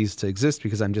like to cease to exist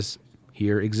because I'm just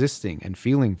here existing and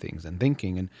feeling things and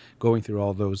thinking and going through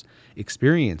all those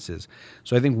experiences.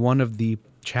 So I think one of the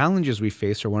challenges we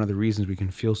face, or one of the reasons we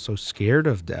can feel so scared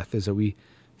of death, is that we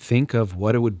think of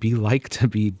what it would be like to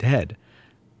be dead.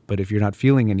 But if you're not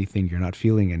feeling anything, you're not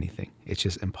feeling anything. It's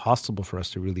just impossible for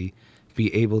us to really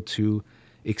be able to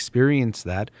experience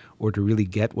that or to really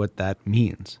get what that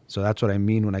means. So that's what I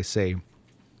mean when I say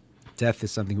death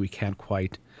is something we can't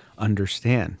quite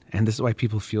understand. And this is why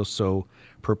people feel so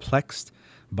perplexed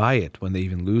by it when they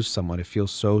even lose someone. It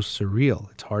feels so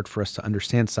surreal. It's hard for us to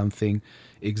understand something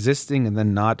existing and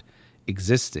then not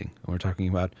existing when we're talking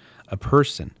about a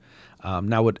person.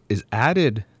 Now, what is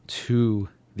added to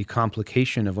the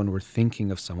complication of when we're thinking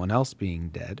of someone else being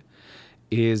dead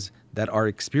is that our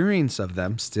experience of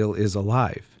them still is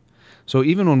alive. So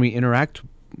even when we interact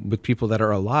with people that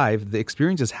are alive, the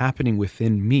experience is happening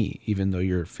within me, even though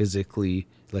you're physically,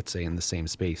 let's say, in the same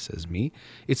space as me.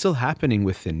 It's still happening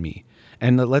within me.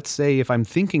 And let's say if I'm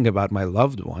thinking about my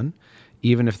loved one,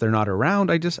 even if they're not around,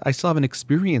 I still have an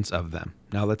experience of them.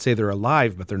 Now, let's say they're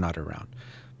alive, but they're not around.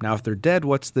 Now, if they're dead,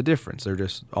 what's the difference? They're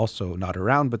just also not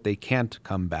around, but they can't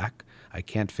come back. I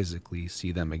can't physically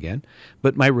see them again.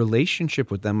 But my relationship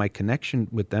with them, my connection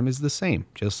with them is the same.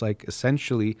 Just like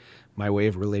essentially my way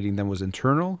of relating them was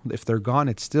internal. If they're gone,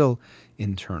 it's still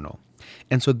internal.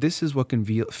 And so this is what can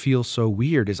feel so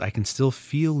weird, is I can still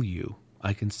feel you.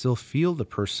 I can still feel the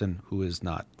person who is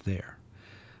not there.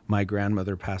 My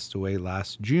grandmother passed away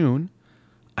last June.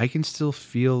 I can still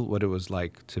feel what it was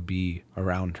like to be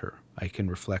around her. I can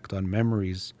reflect on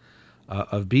memories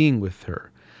of being with her.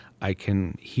 I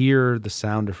can hear the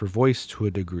sound of her voice to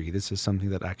a degree. This is something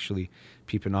that actually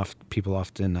people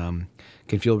often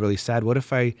can feel really sad. What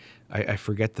if I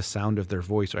forget the sound of their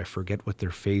voice, or I forget what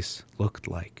their face looked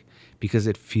like? Because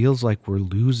it feels like we're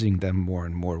losing them more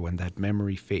and more when that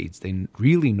memory fades. They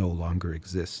really no longer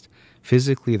exist.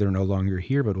 Physically, they're no longer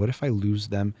here, but what if I lose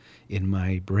them in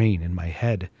my brain, in my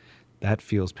head? That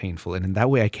feels painful. And in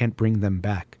that way, I can't bring them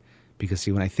back. Because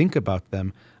see, when I think about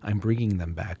them, I'm bringing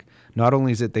them back. Not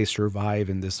only is it they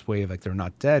survive in this way of like they're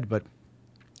not dead, but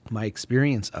my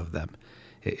experience of them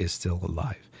is still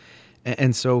alive.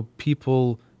 And so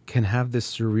people can have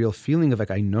this surreal feeling of like,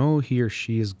 I know he or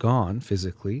she is gone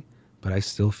physically, but I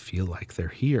still feel like they're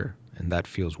here. And that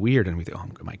feels weird. And we think, oh,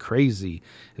 am I crazy?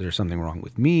 Is there something wrong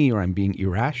with me, or I'm being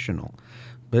irrational?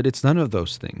 But it's none of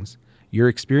those things. Your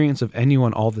experience of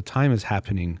anyone all the time is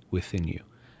happening within you.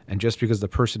 And just because the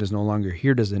person is no longer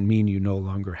here doesn't mean you no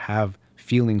longer have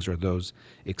feelings or those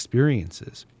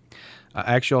experiences.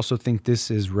 I actually also think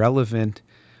this is relevant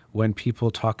when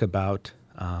people talk about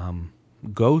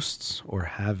ghosts or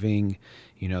having,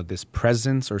 this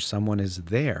presence or someone is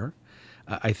there.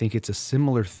 I think it's a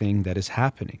similar thing that is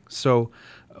happening. So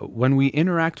when we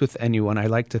interact with anyone, I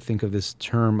like to think of this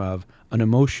term of an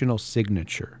emotional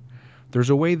signature. There's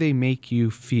a way they make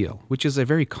you feel, which is a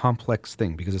very complex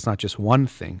thing because it's not just one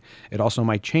thing. It also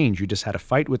might change. You just had a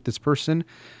fight with this person.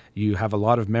 You have a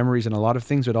lot of memories and a lot of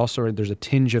things, but also there's a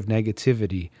tinge of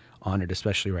negativity on it,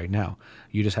 especially right now.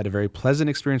 You just had a very pleasant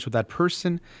experience with that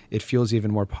person. It feels even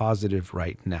more positive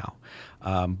right now.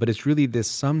 But it's really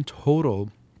this sum total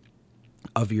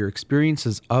of your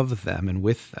experiences of them and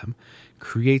with them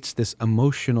creates this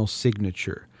emotional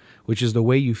signature, which is the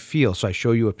way you feel. So I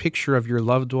show you a picture of your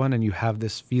loved one and you have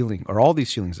this feeling, or all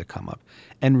these feelings that come up.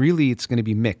 And really it's going to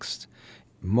be mixed.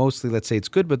 Mostly, let's say it's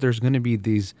good, but there's going to be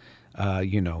these,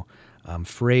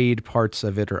 frayed parts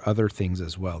of it or other things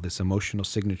as well. This emotional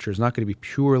signature is not going to be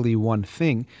purely one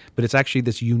thing, but it's actually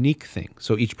this unique thing.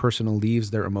 So each person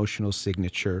leaves their emotional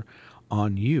signature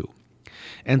on you.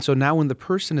 And so now when the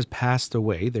person has passed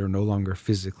away, they're no longer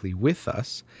physically with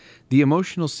us, the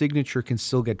emotional signature can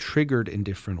still get triggered in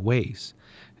different ways.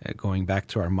 Going back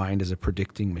to our mind as a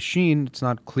predicting machine, it's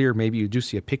not clear. Maybe you do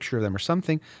see a picture of them or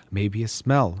something. Maybe a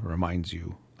smell reminds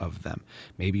you of them.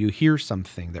 Maybe you hear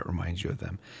something that reminds you of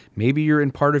them. Maybe you're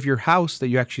in part of your house that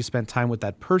you actually spent time with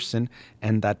that person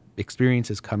and that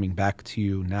experience is coming back to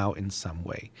you now in some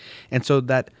way. And so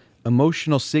that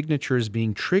emotional signature is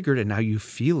being triggered and now you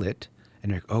feel it.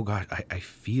 And you're like, oh God, I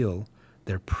feel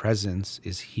their presence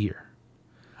is here.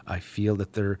 I feel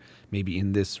that they're maybe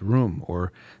in this room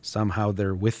or somehow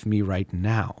they're with me right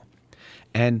now.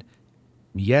 And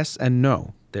yes and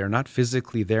no, they're not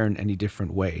physically there in any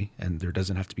different way. And there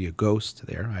doesn't have to be a ghost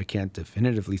there. I can't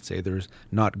definitively say there's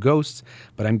not ghosts,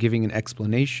 but I'm giving an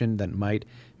explanation that might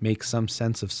make some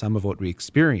sense of some of what we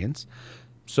experience.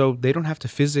 So they don't have to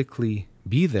physically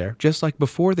be there, just like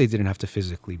before they didn't have to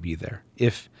physically be there.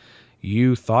 If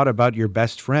you thought about your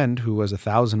best friend who was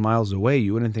 1,000 miles away,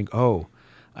 you wouldn't think, oh,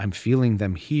 I'm feeling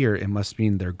them here. It must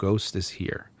mean their ghost is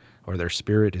here or their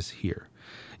spirit is here.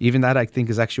 Even that, I think,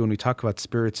 is actually when we talk about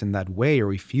spirits in that way, or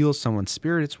we feel someone's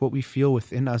spirit, it's what we feel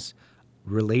within us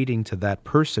relating to that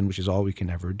person, which is all we can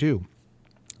ever do.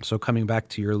 So coming back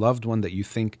to your loved one that you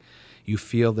think you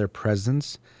feel their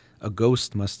presence, a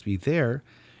ghost must be there.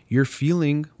 You're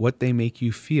feeling what they make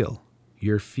you feel.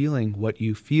 You're feeling what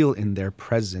you feel in their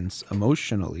presence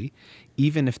emotionally,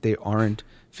 even if they aren't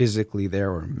physically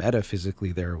there or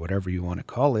metaphysically there, or whatever you want to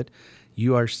call it.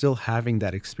 You are still having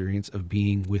that experience of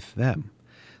being with them.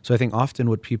 So I think often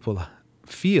what people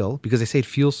feel, because they say it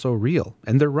feels so real,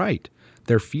 and they're right.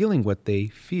 They're feeling what they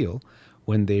feel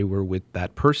when they were with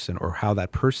that person, or how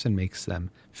that person makes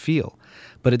them feel.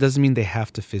 But it doesn't mean they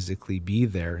have to physically be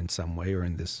there in some way, or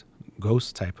in this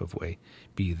ghost type of way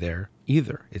be there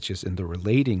either. It's just in the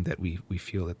relating that we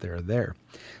feel that they're there.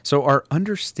 So our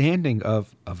understanding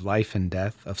of life and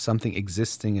death, of something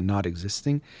existing and not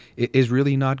existing, is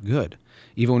really not good.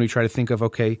 Even when we try to think of,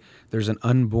 okay, there's an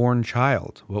unborn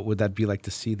child. What would that be like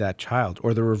to see that child?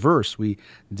 Or the reverse, we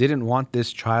didn't want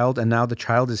this child and now the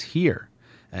child is here.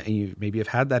 And you maybe have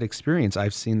had that experience.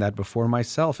 I've seen that before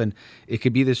myself. And it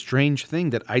could be this strange thing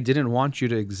that I didn't want you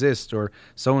to exist, or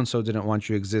so-and-so didn't want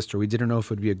you to exist, or we didn't know if it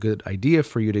would be a good idea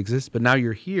for you to exist, but now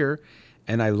you're here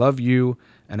and I love you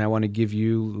and I want to give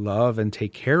you love and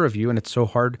take care of you. And it's so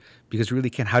hard because you really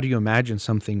can't. How do you imagine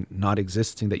something not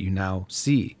existing that you now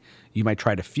see? You might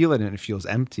try to feel it and it feels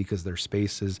empty because their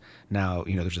space is now,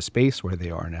 there's a space where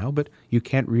they are now, but you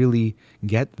can't really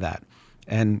get that.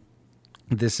 And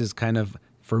this is kind of,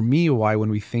 for me, why when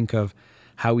we think of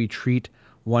how we treat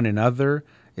one another,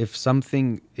 if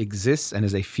something exists and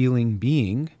is a feeling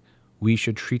being, we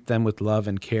should treat them with love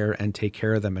and care and take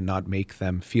care of them and not make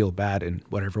them feel bad in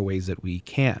whatever ways that we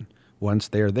can. Once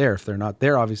they're there, if they're not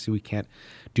there, obviously we can't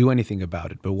do anything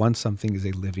about it. But once something is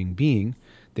a living being,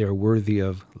 they are worthy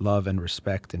of love and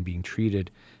respect and being treated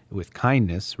with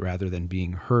kindness rather than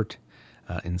being hurt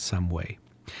in some way.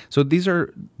 So these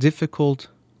are difficult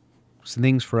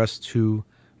things for us to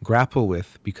grapple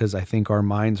with because I think our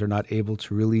minds are not able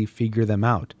to really figure them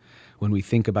out. When we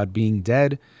think about being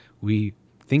dead, we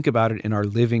think about it in our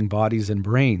living bodies and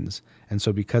brains. And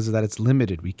so because of that, it's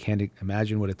limited. We can't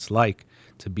imagine what it's like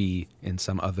to be in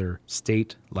some other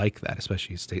state like that,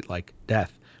 especially a state like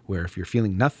death, where if you're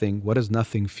feeling nothing, what does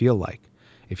nothing feel like?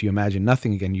 If you imagine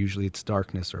nothing again, usually it's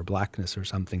darkness or blackness or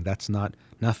something. That's not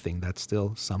nothing. That's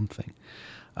still something.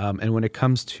 And when it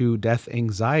comes to death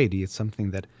anxiety, it's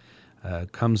something that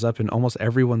comes up in almost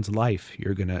everyone's life.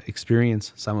 You're going to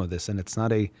experience some of this, and it's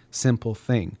not a simple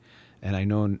thing. And I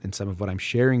know in some of what I'm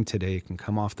sharing today, it can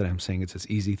come off that I'm saying it's this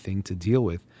easy thing to deal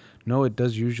with. No, it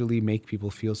does usually make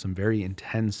people feel some very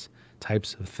intense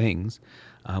types of things.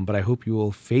 But I hope you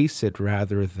will face it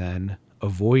rather than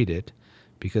avoid it,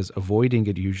 because avoiding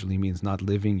it usually means not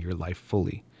living your life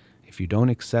fully. If you don't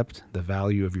accept the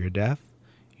value of your death,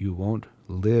 you won't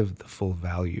live the full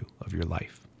value of your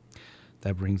life.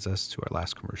 That brings us to our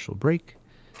last commercial break.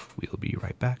 We'll be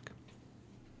right back.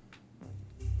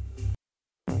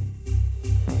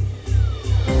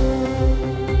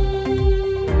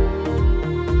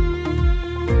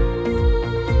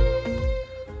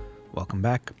 Welcome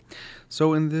back.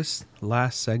 So in this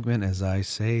last segment, as I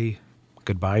say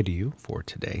goodbye to you for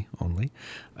today only,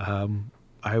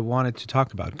 I wanted to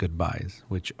talk about goodbyes,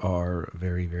 which are a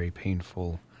very, very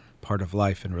painful part of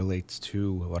life and relates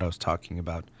to what I was talking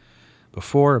about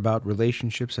before, about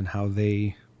relationships and how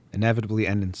they inevitably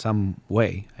end in some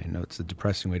way. I know it's a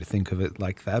depressing way to think of it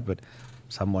like that, but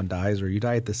someone dies or you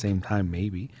die at the same time,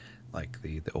 maybe, like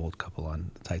the old couple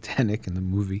on Titanic in the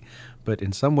movie. But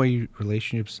in some way,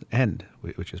 relationships end,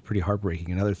 which is pretty heartbreaking.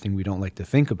 Another thing we don't like to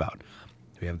think about.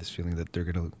 We have this feeling that they're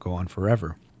going to go on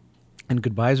forever. And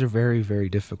goodbyes are very, very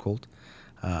difficult.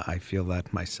 I feel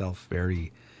that myself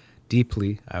very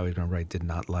deeply. I remember I did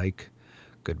not like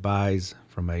goodbyes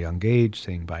from a young age,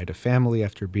 saying bye to family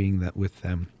after being with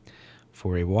them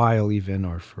for a while even,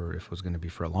 or for if it was going to be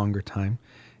for a longer time.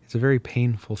 It's a very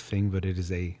painful thing, but it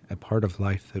is a part of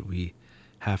life that we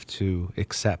have to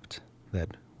accept,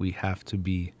 that we have to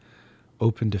be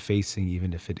open to facing,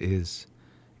 even if it is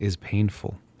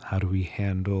painful. How do we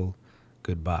handle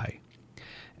goodbye?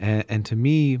 And to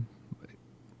me,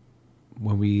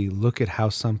 when we look at how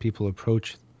some people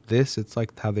approach this, it's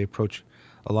like how they approach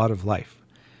a lot of life.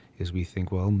 Is we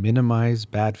think, well, minimize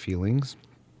bad feelings,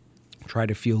 try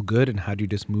to feel good, and how do you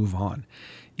just move on?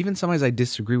 Even sometimes I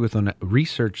disagree with on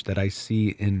research that I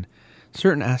see in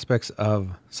certain aspects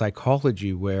of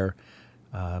psychology where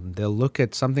they'll look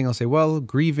at something, they'll say, well,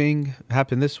 grieving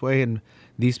happened this way, and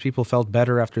these people felt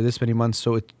better after this many months,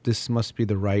 so this must be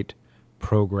the right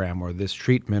program or this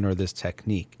treatment or this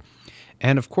technique.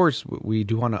 And of course, we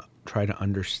do want to try to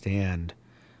understand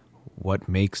what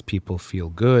makes people feel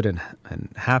good and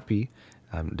happy.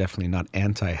 Definitely not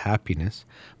anti-happiness,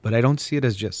 but I don't see it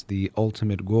as just the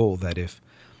ultimate goal that if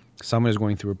someone is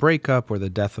going through a breakup or the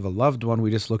death of a loved one,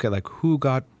 we just look at like who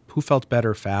felt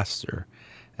better faster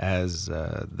as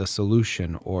the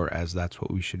solution, or as that's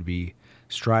what we should be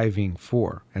striving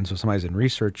for. And so somebody's in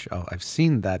research, I've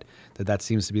seen that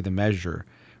seems to be the measure,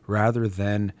 rather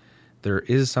than there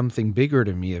is something bigger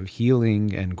to me of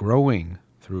healing and growing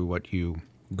through what you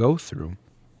go through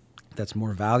that's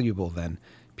more valuable than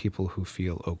people who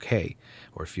feel okay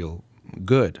or feel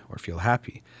good or feel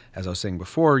happy. As I was saying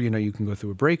before, you can go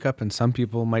through a breakup and some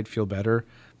people might feel better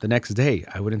the next day.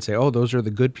 I wouldn't say, oh, those are the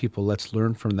good people, let's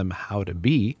learn from them how to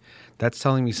be. That's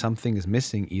telling me something is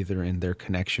missing, either in their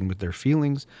connection with their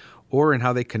feelings or in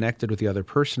how they connected with the other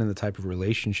person and the type of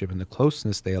relationship and the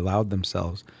closeness they allowed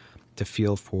themselves to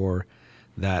feel for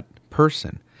that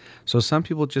person. So some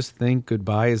people just think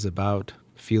goodbye is about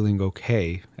feeling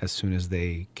okay as soon as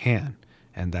they can,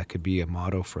 and that could be a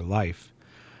motto for life.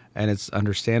 And it's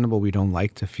understandable we don't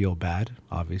like to feel bad.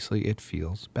 Obviously, it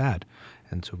feels bad.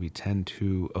 And so we tend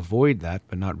to avoid that,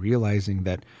 but not realizing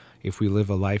that if we live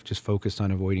a life just focused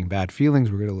on avoiding bad feelings,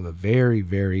 we're going to live a very,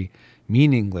 very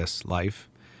meaningless life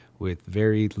with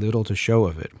very little to show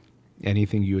of it.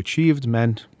 Anything you achieved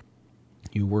meant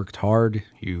you worked hard,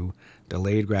 you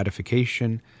delayed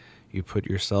gratification, you put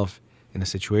yourself in a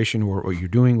situation where what you're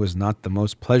doing was not the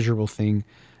most pleasurable thing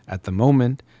at the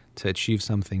moment to achieve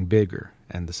something bigger.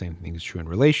 And the same thing is true in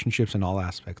relationships and all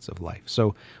aspects of life.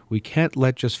 So we can't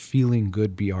let just feeling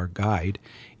good be our guide,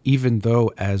 even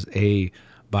though as a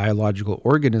biological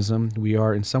organism, we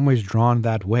are in some ways drawn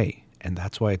that way. And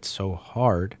that's why it's so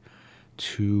hard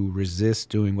to resist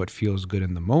doing what feels good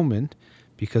in the moment,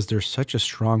 because there's such a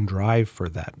strong drive for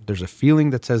that. There's a feeling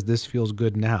that says this feels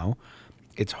good now.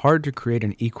 It's hard to create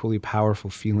an equally powerful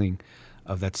feeling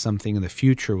of that something in the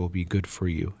future will be good for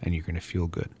you and you're going to feel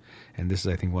good. And this is,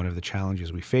 I think, one of the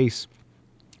challenges we face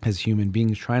as human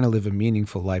beings, trying to live a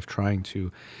meaningful life, trying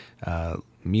to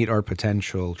meet our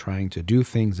potential, trying to do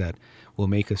things that will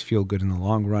make us feel good in the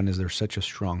long run. Is there's such a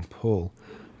strong pull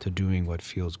to doing what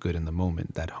feels good in the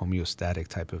moment, that homeostatic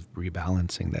type of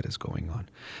rebalancing that is going on.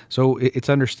 So it's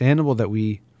understandable that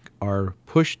we are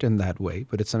pushed in that way,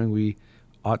 but it's something we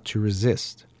ought to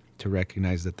resist, to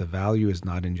recognize that the value is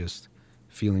not in just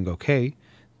feeling okay.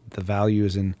 The value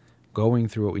is in going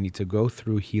through what we need to go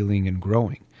through, healing and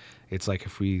growing. It's like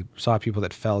if we saw people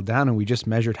that fell down and we just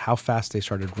measured how fast they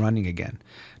started running again.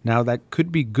 Now that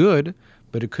could be good,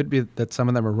 but it could be that some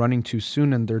of them are running too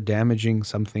soon and they're damaging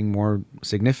something more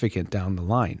significant down the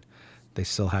line. They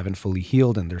still haven't fully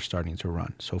healed and they're starting to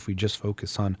run. So if we just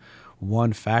focus on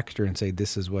one factor and say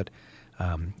this is what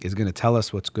is going to tell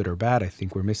us what's good or bad, I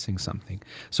think we're missing something.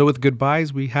 So with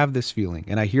goodbyes, we have this feeling,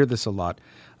 and I hear this a lot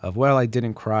of, well, I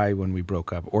didn't cry when we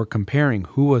broke up, or comparing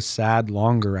who was sad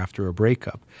longer after a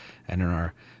breakup. And in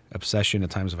our obsession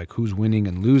at times of like who's winning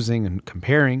and losing and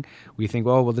comparing, we think,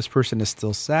 well, this person is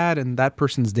still sad and that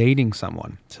person's dating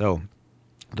someone. So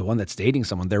the one that's dating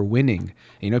someone, they're winning.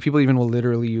 And, people even will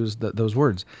literally use those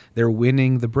words. They're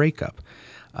winning the breakup.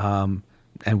 And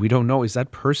we don't know, is that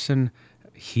person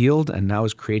healed and now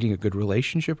is creating a good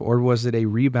relationship, or was it a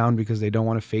rebound because they don't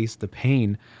want to face the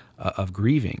pain of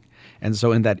grieving? And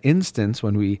so in that instance,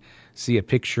 when we see a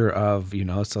picture of,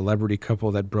 a celebrity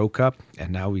couple that broke up,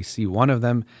 and now we see one of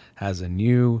them has a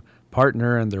new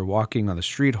partner and they're walking on the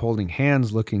street holding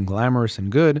hands, looking glamorous and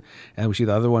good, and we see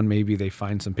the other one, maybe they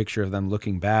find some picture of them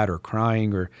looking bad or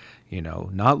crying or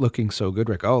not looking so good.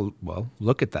 Like, oh, well,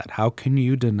 look at that. How can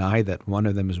you deny that one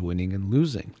of them is winning and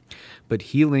losing? But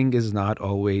healing is not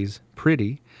always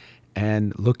pretty,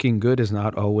 and looking good is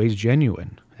not always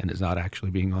genuine and is not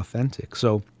actually being authentic.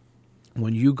 So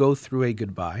when you go through a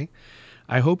goodbye,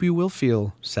 I hope you will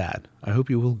feel sad. I hope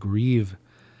you will grieve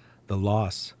the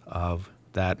loss of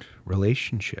that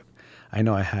relationship. I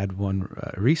know I had one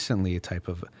recently, a type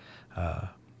of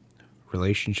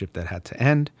relationship that had to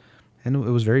end, and it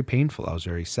was very painful. I was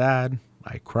very sad.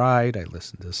 I cried. I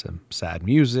listened to some sad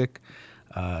music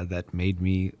that made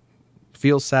me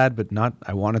feel sad, but not,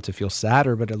 I wanted to feel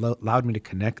sadder, but it allowed me to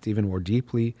connect even more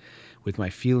deeply with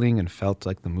my feeling and felt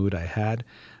like the mood I had.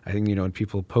 I think, when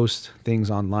people post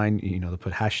things online, they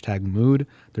put hashtag mood.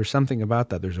 There's something about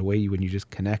that. There's a way when you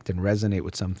just connect and resonate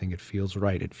with something, it feels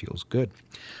right. It feels good.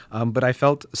 But I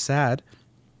felt sad.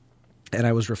 And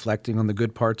I was reflecting on the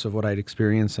good parts of what I'd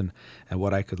experienced and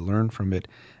what I could learn from it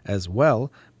as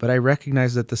well. But I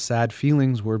recognized that the sad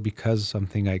feelings were because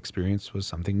something I experienced was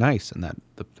something nice, and that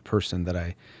the person that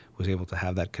I was able to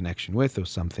have that connection with was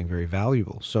something very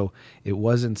valuable. So it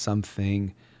wasn't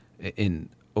something in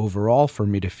overall for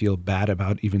me to feel bad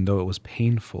about, even though it was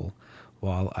painful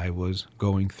while I was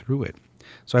going through it.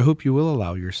 So I hope you will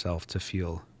allow yourself to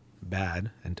feel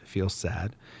bad and to feel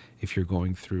sad if you're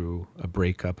going through a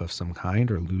breakup of some kind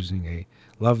or losing a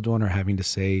loved one or having to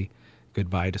say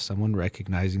goodbye to someone,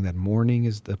 recognizing that mourning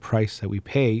is the price that we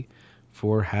pay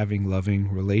for having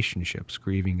loving relationships.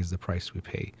 Grieving is the price we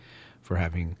pay for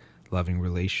having loving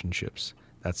relationships.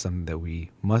 That's something that we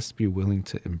must be willing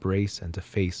to embrace and to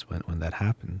face when that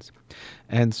happens.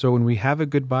 And so when we have a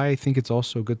goodbye, I think it's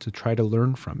also good to try to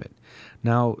learn from it.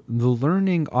 Now, the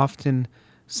learning often,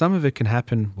 some of it can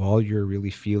happen while you're really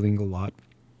feeling a lot.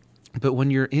 But when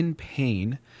you're in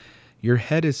pain, your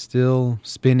head is still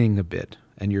spinning a bit,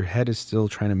 and your head is still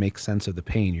trying to make sense of the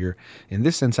pain. You're, in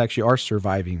this sense, actually are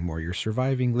surviving more. You're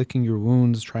surviving, licking your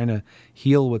wounds, trying to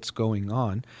heal what's going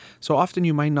on. So often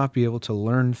you might not be able to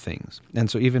learn things. And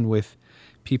so even with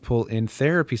people in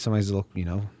therapy, sometimes they'll,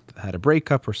 had a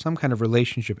breakup or some kind of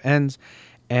relationship ends.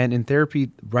 And in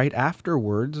therapy, right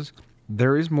afterwards,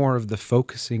 there is more of the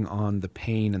focusing on the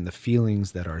pain and the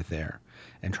feelings that are there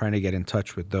and trying to get in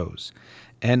touch with those.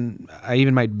 And I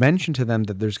even might mention to them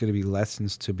that there's going to be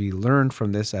lessons to be learned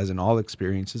from this, as in all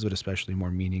experiences, but especially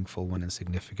more meaningful ones and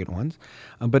significant ones.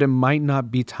 But it might not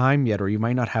be time yet, or you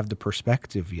might not have the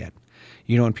perspective yet.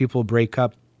 When people break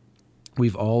up,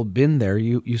 we've all been there.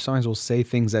 You sometimes will say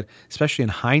things that, especially in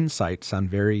hindsight,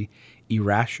 sound very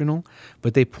irrational,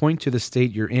 but they point to the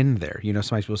state you're in there.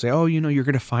 Sometimes people say, oh, you're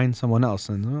going to find someone else.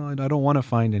 And I don't want to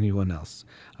find anyone else.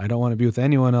 I don't want to be with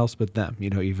anyone else but them,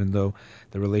 even though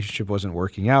the relationship wasn't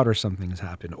working out or something has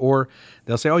happened. Or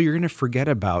they'll say, oh, you're going to forget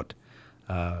about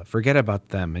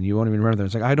them and you won't even remember them.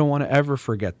 It's like, I don't want to ever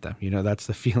forget them. That's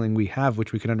the feeling we have,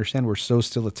 which we can understand. We're so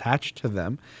still attached to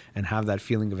them and have that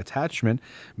feeling of attachment.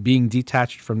 Being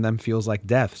detached from them feels like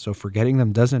death. So forgetting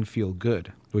them doesn't feel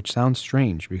good, which sounds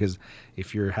strange, because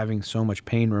if you're having so much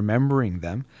pain remembering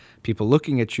them, people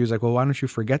looking at you is like, well, why don't you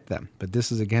forget them? But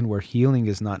this is, again, where healing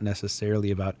is not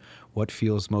necessarily about what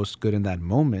feels most good in that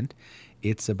moment.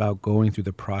 It's about going through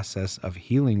the process of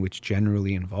healing, which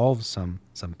generally involves some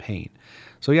pain.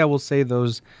 So yeah, we'll say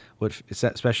those,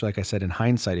 especially like I said, in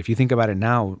hindsight, if you think about it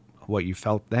now, what you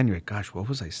felt then, you're like, gosh, what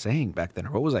was I saying back then?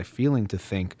 Or what was I feeling to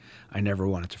think I never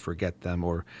wanted to forget them,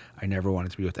 or I never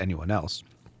wanted to be with anyone else?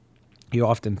 You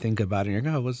often think about it and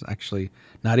you're like, oh, it was actually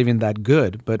not even that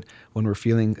good. But when we're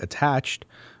feeling attached,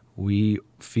 we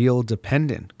feel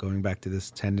dependent. Going back to this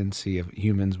tendency of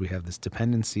humans, we have this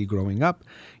dependency growing up.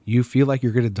 You feel like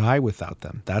you're going to die without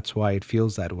them. That's why it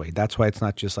feels that way. That's why it's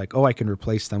not just like, oh, I can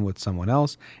replace them with someone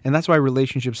else. And that's why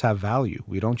relationships have value.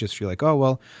 We don't just feel like, oh,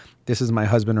 well, this is my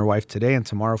husband or wife today, and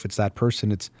tomorrow if it's that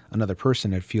person, it's another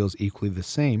person. It feels equally the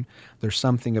same. There's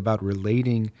something about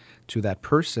relating to that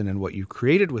person and what you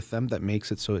created with them that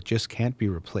makes it so it just can't be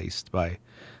replaced by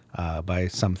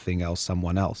something else,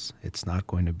 someone else. It's not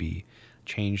going to be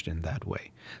changed in that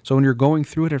way. So when you're going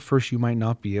through it at first, you might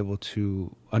not be able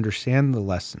to understand the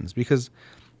lessons, because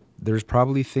there's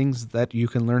probably things that you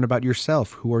can learn about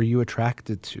yourself. Who are you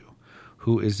attracted to?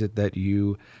 Who is it that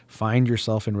you find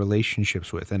yourself in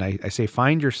relationships with? And I say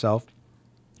find yourself,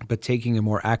 but taking a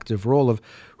more active role of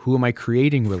who am I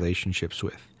creating relationships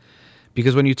with?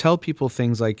 Because when you tell people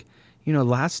things like,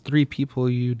 last 3 people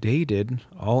you dated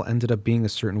all ended up being a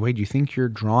certain way, do you think you're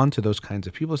drawn to those kinds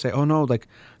of people? Say, oh no, like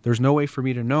there's no way for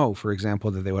me to know, for example,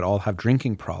 that they would all have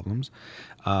drinking problems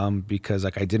because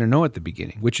like I didn't know at the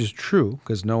beginning, which is true,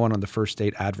 because no one on the first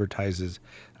date advertises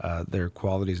their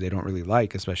qualities they don't really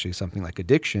like, especially something like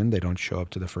addiction. They don't show up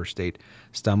to the first date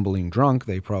stumbling drunk.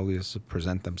 They probably just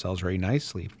present themselves very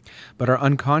nicely. But our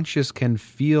unconscious can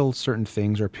feel certain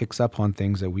things or picks up on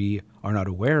things that we are not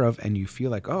aware of, and you feel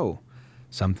like, oh,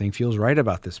 something feels right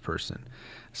about this person.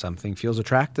 Something feels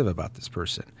attractive about this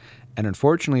person. And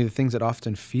unfortunately, the things that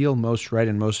often feel most right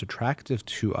and most attractive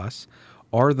to us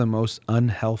are the most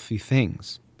unhealthy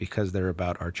things, because they're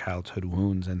about our childhood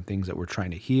wounds and things that we're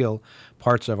trying to heal,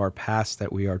 parts of our past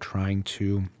that we are trying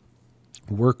to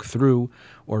work through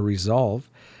or resolve.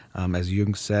 As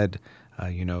Jung said,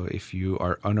 if you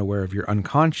are unaware of your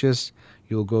unconscious,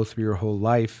 you'll go through your whole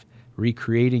life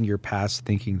recreating your past,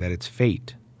 thinking that it's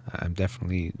fate. I'm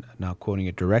definitely not quoting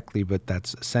it directly, but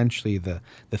that's essentially the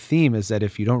theme, is that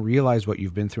if you don't realize what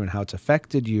you've been through and how it's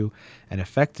affected you and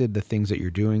affected the things that you're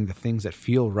doing, the things that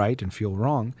feel right and feel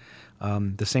wrong,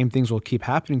 the same things will keep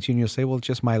happening to you, and you'll say, well, it's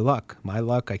just my luck. My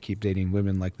luck, I keep dating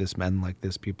women like this, men like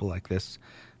this, people like this.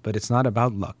 But it's not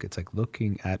about luck. It's like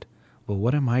looking at, well,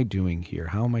 what am I doing here?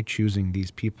 How am I choosing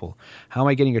these people? How am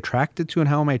I getting attracted to, and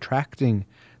how am I attracting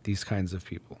these kinds of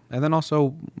people? And then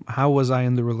also, how was I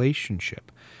in the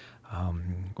relationship?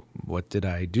 What did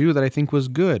I do that I think was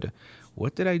good?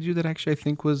 What did I do that actually I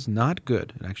think was not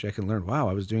good? And actually I can learn, wow,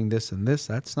 I was doing this and this.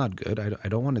 That's not good. I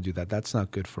don't want to do that. That's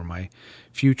not good for my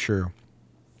future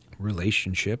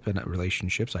relationship and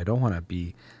relationships. I don't want to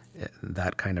be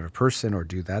that kind of a person or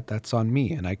do that. That's on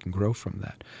me, and I can grow from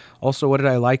that. Also, what did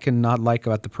I like and not like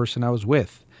about the person I was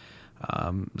with?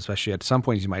 Especially at some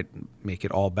points, you might make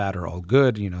it all bad or all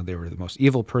good. You know, they were the most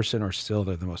evil person, or still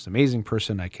they're the most amazing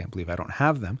person. I can't believe I don't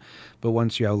have them. But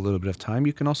once you have a little bit of time,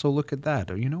 you can also look at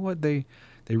that. Or, you know what, they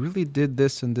really did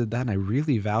this and did that, and I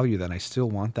really value that, and I still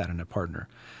want that in a partner.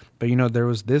 But, you know, there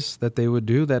was this that they would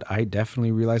do that I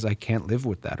definitely realized I can't live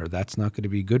with that, or that's not going to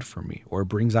be good for me, or it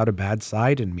brings out a bad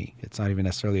side in me. It's not even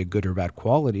necessarily a good or bad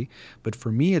quality, but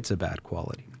for me, it's a bad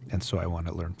quality. And so I want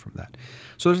to learn from that.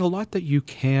 So there's a lot that you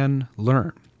can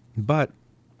learn. But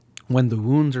when the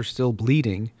wounds are still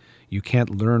bleeding, you can't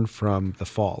learn from the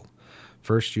fall.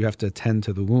 First, you have to attend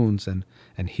to the wounds and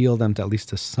heal them to at least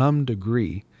to some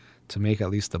degree to make at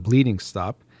least the bleeding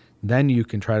stop. Then you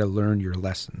can try to learn your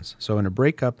lessons. So in a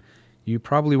breakup, you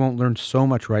probably won't learn so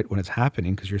much right when it's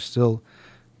happening because you're still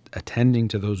attending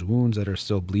to those wounds that are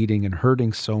still bleeding and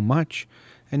hurting so much.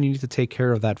 And you need to take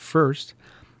care of that first.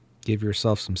 Give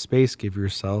yourself some space, give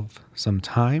yourself some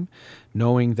time,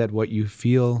 knowing that what you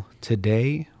feel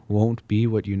today won't be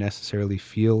what you necessarily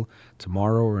feel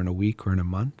tomorrow or in a week or in a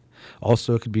month.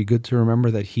 Also, it could be good to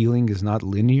remember that healing is not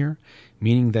linear,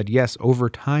 meaning that yes, over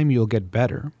time you'll get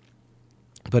better,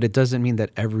 but it doesn't mean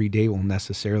that every day will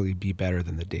necessarily be better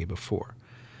than the day before.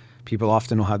 People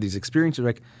often will have these experiences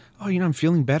like, oh, you know, I'm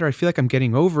feeling better. I feel like I'm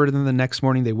getting over it. And then the next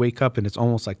morning they wake up and it's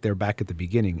almost like they're back at the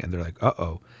beginning and they're like,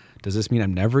 uh-oh. Does this mean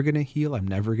I'm never going to heal? I'm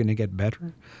never going to get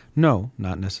better? No,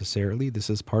 not necessarily. This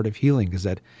is part of healing, is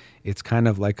that it's kind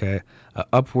of like a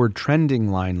upward trending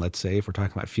line, let's say, if we're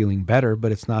talking about feeling better,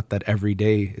 but it's not that every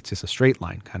day it's just a straight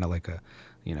line, kind of like a,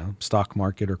 you know, stock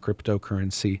market or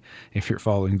cryptocurrency. If you're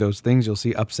following those things, you'll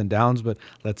see ups and downs, but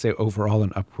let's say overall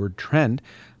an upward trend,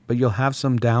 but you'll have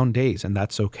some down days and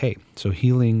that's okay. So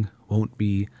healing won't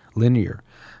be linear.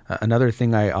 Another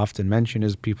thing I often mention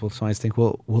is people sometimes think,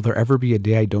 well, will there ever be a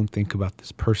day I don't think about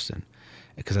this person?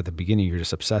 Because at the beginning, you're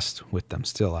just obsessed with them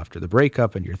still after the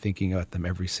breakup, and you're thinking about them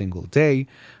every single day,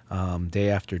 day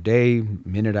after day,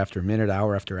 minute after minute,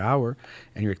 hour after hour.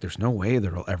 And you're like, there's no way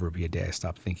there will ever be a day I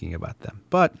stop thinking about them.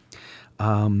 But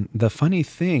the funny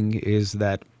thing is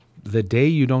that the day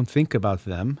you don't think about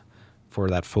them for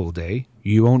that full day,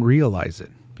 you won't realize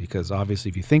it. Because obviously,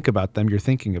 if you think about them, you're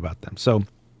thinking about them. So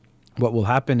what will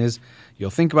happen is you'll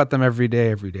think about them every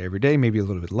day, maybe a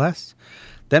little bit less.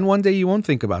 Then one day you won't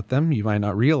think about them. You might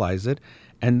not realize it.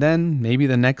 And then maybe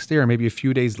the next day or maybe a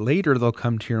few days later, they'll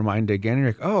come to your mind again. And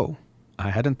you're like, oh, I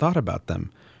hadn't thought about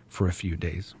them for a few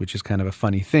days, which is kind of a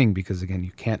funny thing because, again,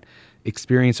 you can't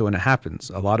experience it when it happens.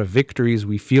 A lot of victories,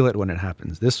 we feel it when it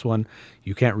happens. This one,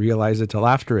 you can't realize it till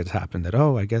after it's happened that,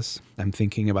 oh, I guess I'm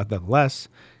thinking about them less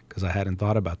because I hadn't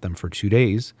thought about them for 2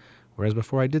 days, whereas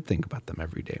before I did think about them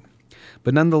every day.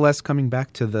 But nonetheless, coming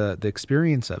back to the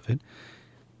experience of it,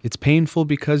 it's painful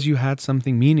because you had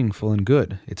something meaningful and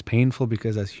good. It's painful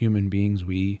because as human beings,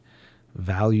 we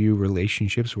value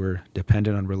relationships. We're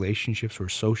dependent on relationships. We're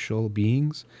social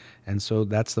beings. And so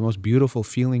that's the most beautiful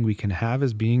feeling we can have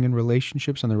is being in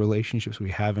relationships and the relationships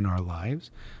we have in our lives.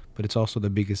 But it's also the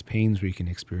biggest pains we can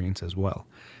experience as well.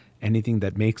 Anything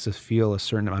that makes us feel a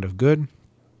certain amount of good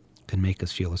can make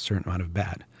us feel a certain amount of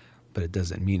bad. But it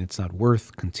doesn't mean it's not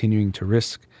worth continuing to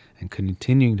risk and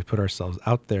continuing to put ourselves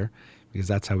out there because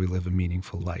that's how we live a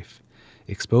meaningful life.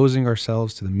 Exposing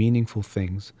ourselves to the meaningful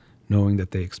things, knowing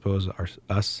that they expose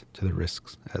us to the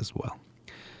risks as well.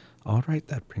 All right,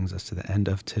 that brings us to the end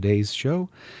of today's show.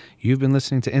 You've been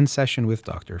listening to In Session with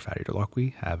Dr. Fadi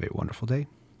Holakwi. Have a wonderful day.